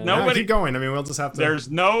 Yeah, Nobody. keep going. I mean, we'll just have to. There's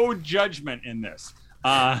no judgment in this.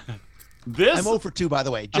 This. I'm 0 for 2, by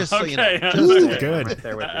the way. Just so you know. Okay. Just Ooh, so you know. good. Right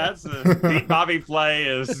there with you. That's Pete Bobby Flay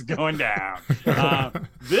is going down.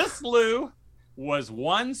 This Lou was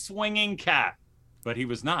one swinging cat, but he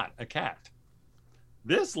was not a cat.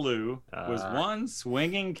 This Lou was one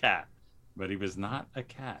swinging cat, but he was not a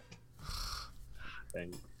cat.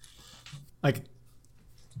 Like,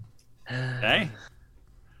 Okay.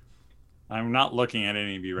 I'm not looking at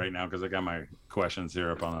any of you right now because I got my questions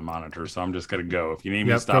here up on the monitor, so I'm just going to go. If you need me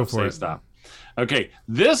to Yep, stop, go for say it. stop. Okay.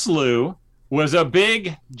 This Lou was a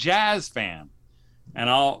big jazz fan. And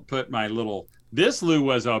I'll put my little, this Lou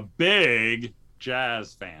was a big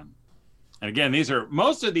jazz fan. And again,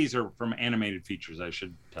 most of these are from animated features. I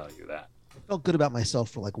should tell you that. I felt good about myself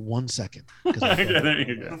for like 1 second. 'cause I Okay, thought- there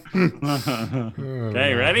you go. oh,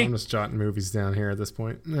 Okay, no, ready? I'm just jotting movies down here at this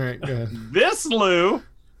point. All right, go ahead. This Lou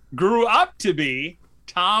grew up to be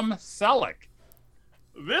Tom Selleck.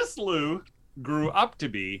 This Lou grew up to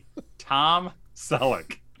be Tom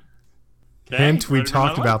Selleck. Okay, Hint, we ready for talked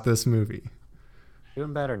another one? about this movie.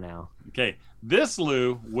 Doing better now. Okay, this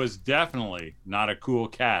Lou was definitely not a cool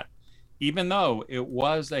cat, even though it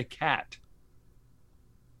was a cat.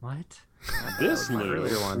 What? This my Lou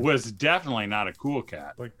earlier one. was definitely not a cool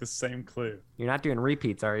cat. Like the same clue. You're not doing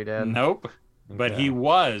repeats, are you, Dad? Nope, but Okay. he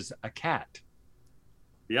was a cat.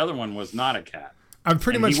 The other one was not a cat. I've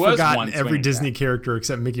pretty And much he was forgotten one every swinging Disney cat. character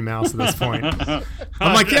except Mickey Mouse at this point.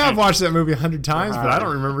 I'm like, yeah, I've watched that movie 100 times, but I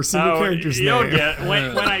don't remember a single character's you'll name. get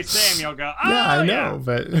when I say him, you'll go. Oh, yeah, I know,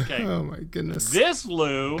 but Okay. oh my goodness. This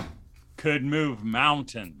Lou could move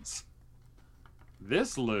mountains.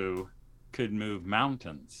 This Lou could move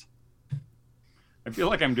mountains. I feel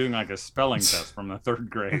like I'm doing like a spelling test from the 3rd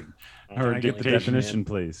grade. Or get the definition,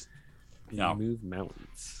 please. No. Move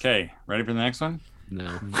mountains. Okay, ready for the next one?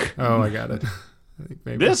 No. Oh, I got it. I think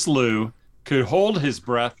maybe. This Lou could hold his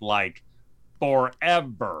breath like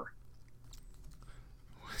forever.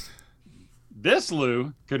 This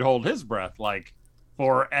Lou could hold his breath like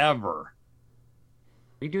forever.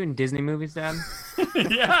 Are you doing Disney movies, Dad?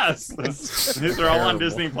 Yes, these are all on Terrible.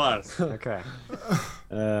 Disney Plus. Okay.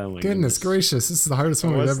 Oh my Goodness gracious, this is the hardest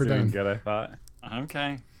one It we've was ever doing done. good, I thought.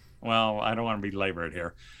 Okay. Well, I don't want to belabor it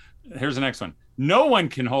here. Here's the next one. No one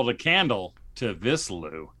can hold a candle to this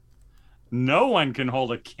Lou. No one can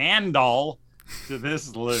hold a candle to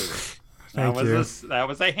this Lou. Thank you. That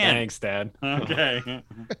was a hint. Thanks, Dad. Okay.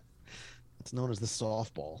 It's known as the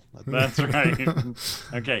softball. That's right.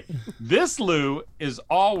 Okay. This Lou is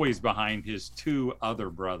always behind his 2 other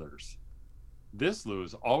brothers. This Lou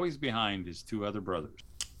is always behind his 2 other brothers.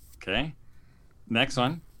 Okay. Next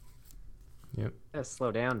one. Yep. Yeah,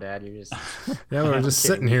 slow down, Dad. You're just. Yeah, we're just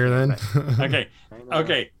sitting here then. Okay. I know.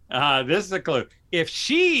 Okay. This is a clue. If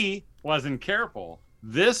she wasn't careful,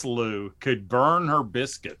 this Lou could burn her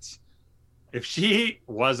biscuits. If she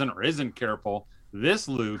wasn't or isn't careful, this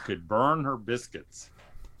Lou could burn her biscuits.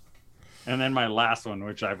 And then my last one,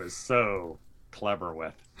 which I was so clever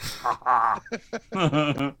with.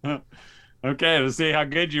 Okay, let's see how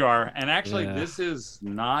good you are. And actually, Yeah. this is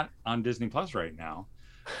not on Disney Plus right now.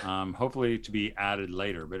 Hopefully to be added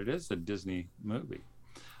later, but it is a Disney movie.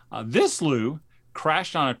 This Lou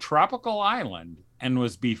crashed on a tropical island and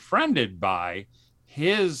was befriended by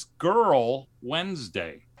his girl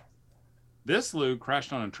Wednesday. This Lou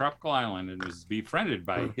crashed on a tropical island and was befriended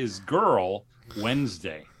by his girl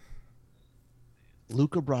Wednesday.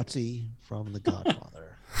 Luca Brasi from The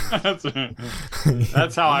Godfather.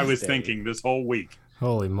 That's how I was Wednesday. thinking this whole week.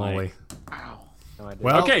 Holy moly. No idea.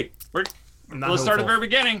 Well, Okay, not let's start at the hopeful. very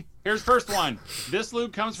beginning. Here's first one. This Lou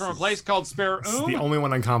comes from a place called Spare This is the Oom. only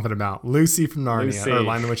one I'm confident about. Lucy from Narnia, Lucy. or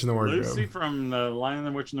Lion the Witch in the Wardrobe. Lucy from the Lion and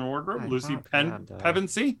the Witch in the Wardrobe. I Lucy thought that,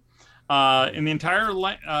 Pevensey. In the entire,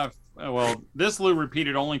 well, this Lou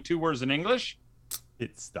repeated only 2 words in English.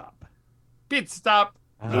 It stop. Pit stop.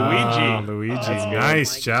 Ah, Luigi. Luigi. That's good.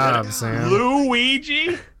 Nice job, Sam.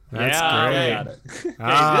 Luigi. That's Yeah, great. okay.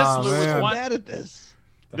 Ah, this Lou was man. one- Bad at this.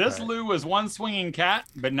 This Lou was one swinging cat,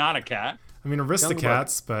 but not a cat. I mean,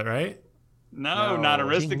 Aristocats, but right? No, No. not King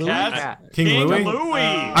Aristocats. Cat. King Louis? Louis.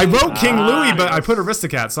 I wrote King Louis, but I yes. put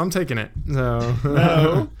Aristocats, so I'm taking it. So.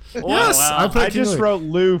 No. Yes, Well, I put I King just Louis. wrote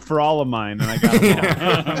Lou for all of mine, and I got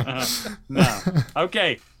them all. No.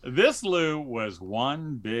 Okay. This Lou was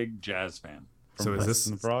one big jazz fan. So From is Princess this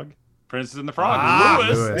and the Frog? Princess and the Frog. Ah,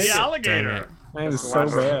 Louis, Louis. the Dang alligator. I am so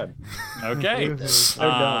bad. Okay. So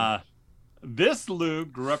dumb. This Lou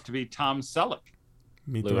grew up to be Tom Selleck.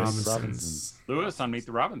 Meet the Louis Robinsons. Lewis on Meet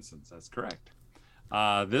the Robinsons. That's correct.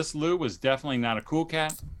 This Lou was definitely not a cool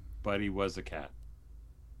cat, but he was a cat.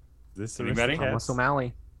 This Anybody? Aristocats? Thomas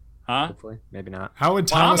O'Malley. Huh? Hopefully, maybe not. How would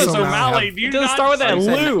Thomas Thomas O'Malley? O'Malley, have- do you Doesn't not start with that You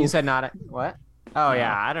said, Lou. you said not. What? Oh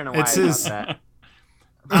yeah, I don't know why. It's I his- thought that.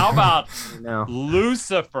 How about No.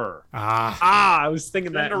 Lucifer? I was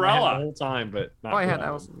thinking that in my head Cinderella. the whole time, but not Oh yeah, really.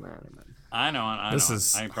 that was. I know. This I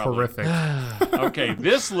is probably- horrific. Okay,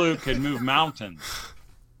 this Luke could move mountains.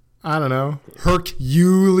 I don't know.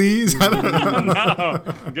 Hercules. I don't know. No,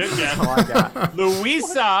 good guess. Oh, I got.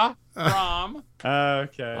 Louisa from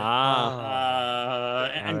Okay.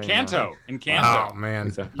 Encanto. Encanto. Oh man.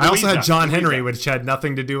 Louisa. I also had Louisa. John Henry, Louisa. which had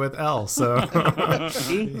nothing to do with Elle. So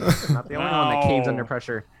See? Not the only one that caves under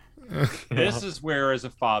pressure. This is where, as a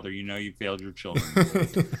father, you know you failed your children.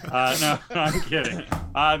 No, I'm kidding.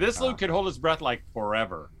 This Luke could hold his breath like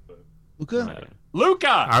forever. Luca?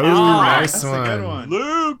 Luca. Oh, Correct. nice That's a good one.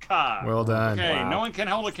 Luca. well done. Okay, Wow. no one can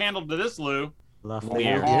hold a candle to this Lou.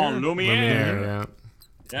 Lumiere. Oh, Lumiere, Lumiere. yeah.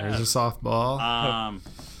 There's Yes. a softball.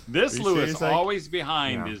 This Are you Lou is serious, Ike? always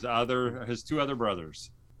behind Yeah. his two other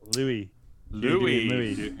brothers. Louis. Louis.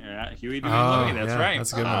 Louis. Huey, Dewey, Oh, Louie. That's yeah, right.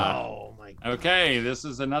 that's a good one. Oh my God. Okay, this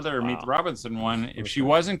is another Meet the Robinson one. If she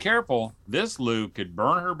wasn't careful, this Lou could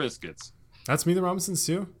burn her biscuits. That's Me the Robinsons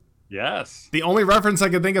too. Yes. The only reference I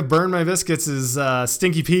could think of Burn My Biscuits is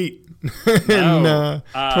Stinky Pete in No.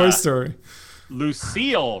 Toy Story.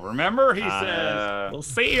 Lucille, remember? He says,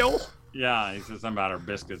 Lucille. yeah, he says something about her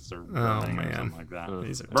biscuits or Oh, something, or man. something like that.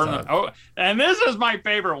 These are Burn tough. them. Oh, and this is my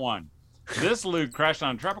favorite one. This Lou crashed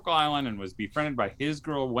on a tropical island and was befriended by his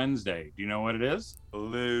girl Wednesday. Do you know what it is?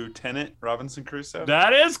 Lieutenant Robinson Crusoe.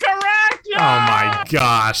 That is correct. Oh my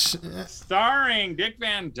gosh. Starring Dick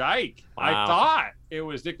Van Dyke. I Wow. thought it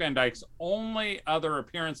was Dick Van Dyke's only other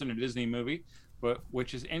appearance in a Disney movie, but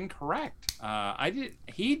which is incorrect.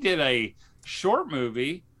 He did a short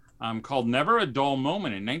movie called Never a Dull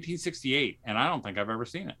Moment in 1968, and I don't think I've ever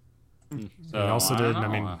seen it. So, He also don't did, I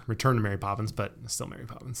mean, know. Return to Mary Poppins, but still Mary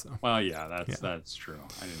Poppins. So. Well, yeah, that's true.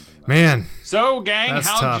 I didn't think about Man, it. So, gang, that's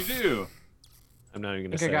how'd tough. you do? I'm not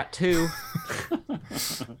even I gonna think say. I got 2.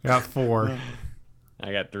 got 4.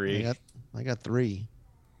 I got 3. I got 3.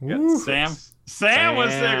 Woo. Sam was 6. Sam.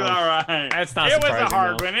 All right. That's not It was a surprising,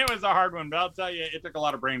 hard though. one. It was a hard one, but I'll tell you, it took a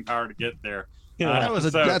lot of brain power to get there.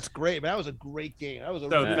 That's great. That was a great game. That was a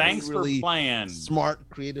So really, thanks really for playing. smart,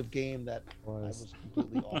 creative game that I was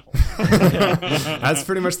completely awful. That's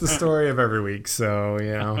pretty much the story of every week. So,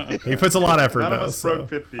 you know, he puts a lot of effort, None of though. us So. broke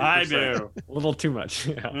 50. I do. A little too much.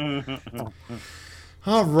 Yeah.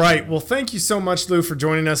 All right. Well, thank you so much, Lou, for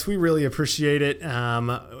joining us. We really appreciate it.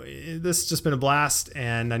 This has just been a blast.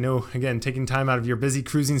 And I know, again, taking time out of your busy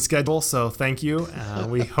cruising schedule. So thank you.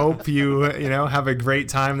 We hope you have a great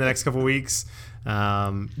time the next couple of weeks. Do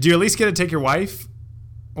you at least get to take your wife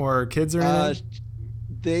or kids or anything?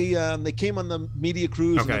 They came on the media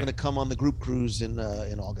cruise and Okay. they're going to come on the group cruise in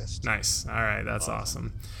August. Nice. All right. That's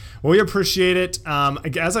awesome. Well, we appreciate it.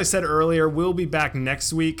 As I said earlier, we'll be back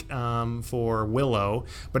next week for Willow.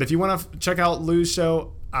 But if you want to check out Lou's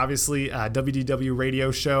show, obviously WDW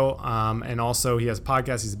Radio Show, and also he has a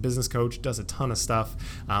podcast. He's a business coach, does a ton of stuff.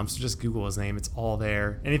 So just Google his name; it's all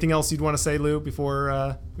there. Anything else you'd want to say, Lou,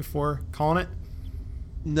 before calling it?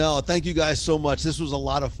 No, thank you guys so much. This was a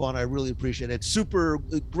lot of fun. I really appreciate it. Super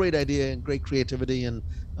great idea and great creativity, and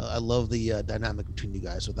I love the dynamic between you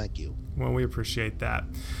guys. So thank you. Well, we appreciate that.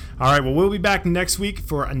 All right. Well, we'll be back next week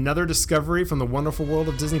for another discovery from the wonderful world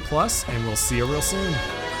of Disney Plus, and we'll see you real soon.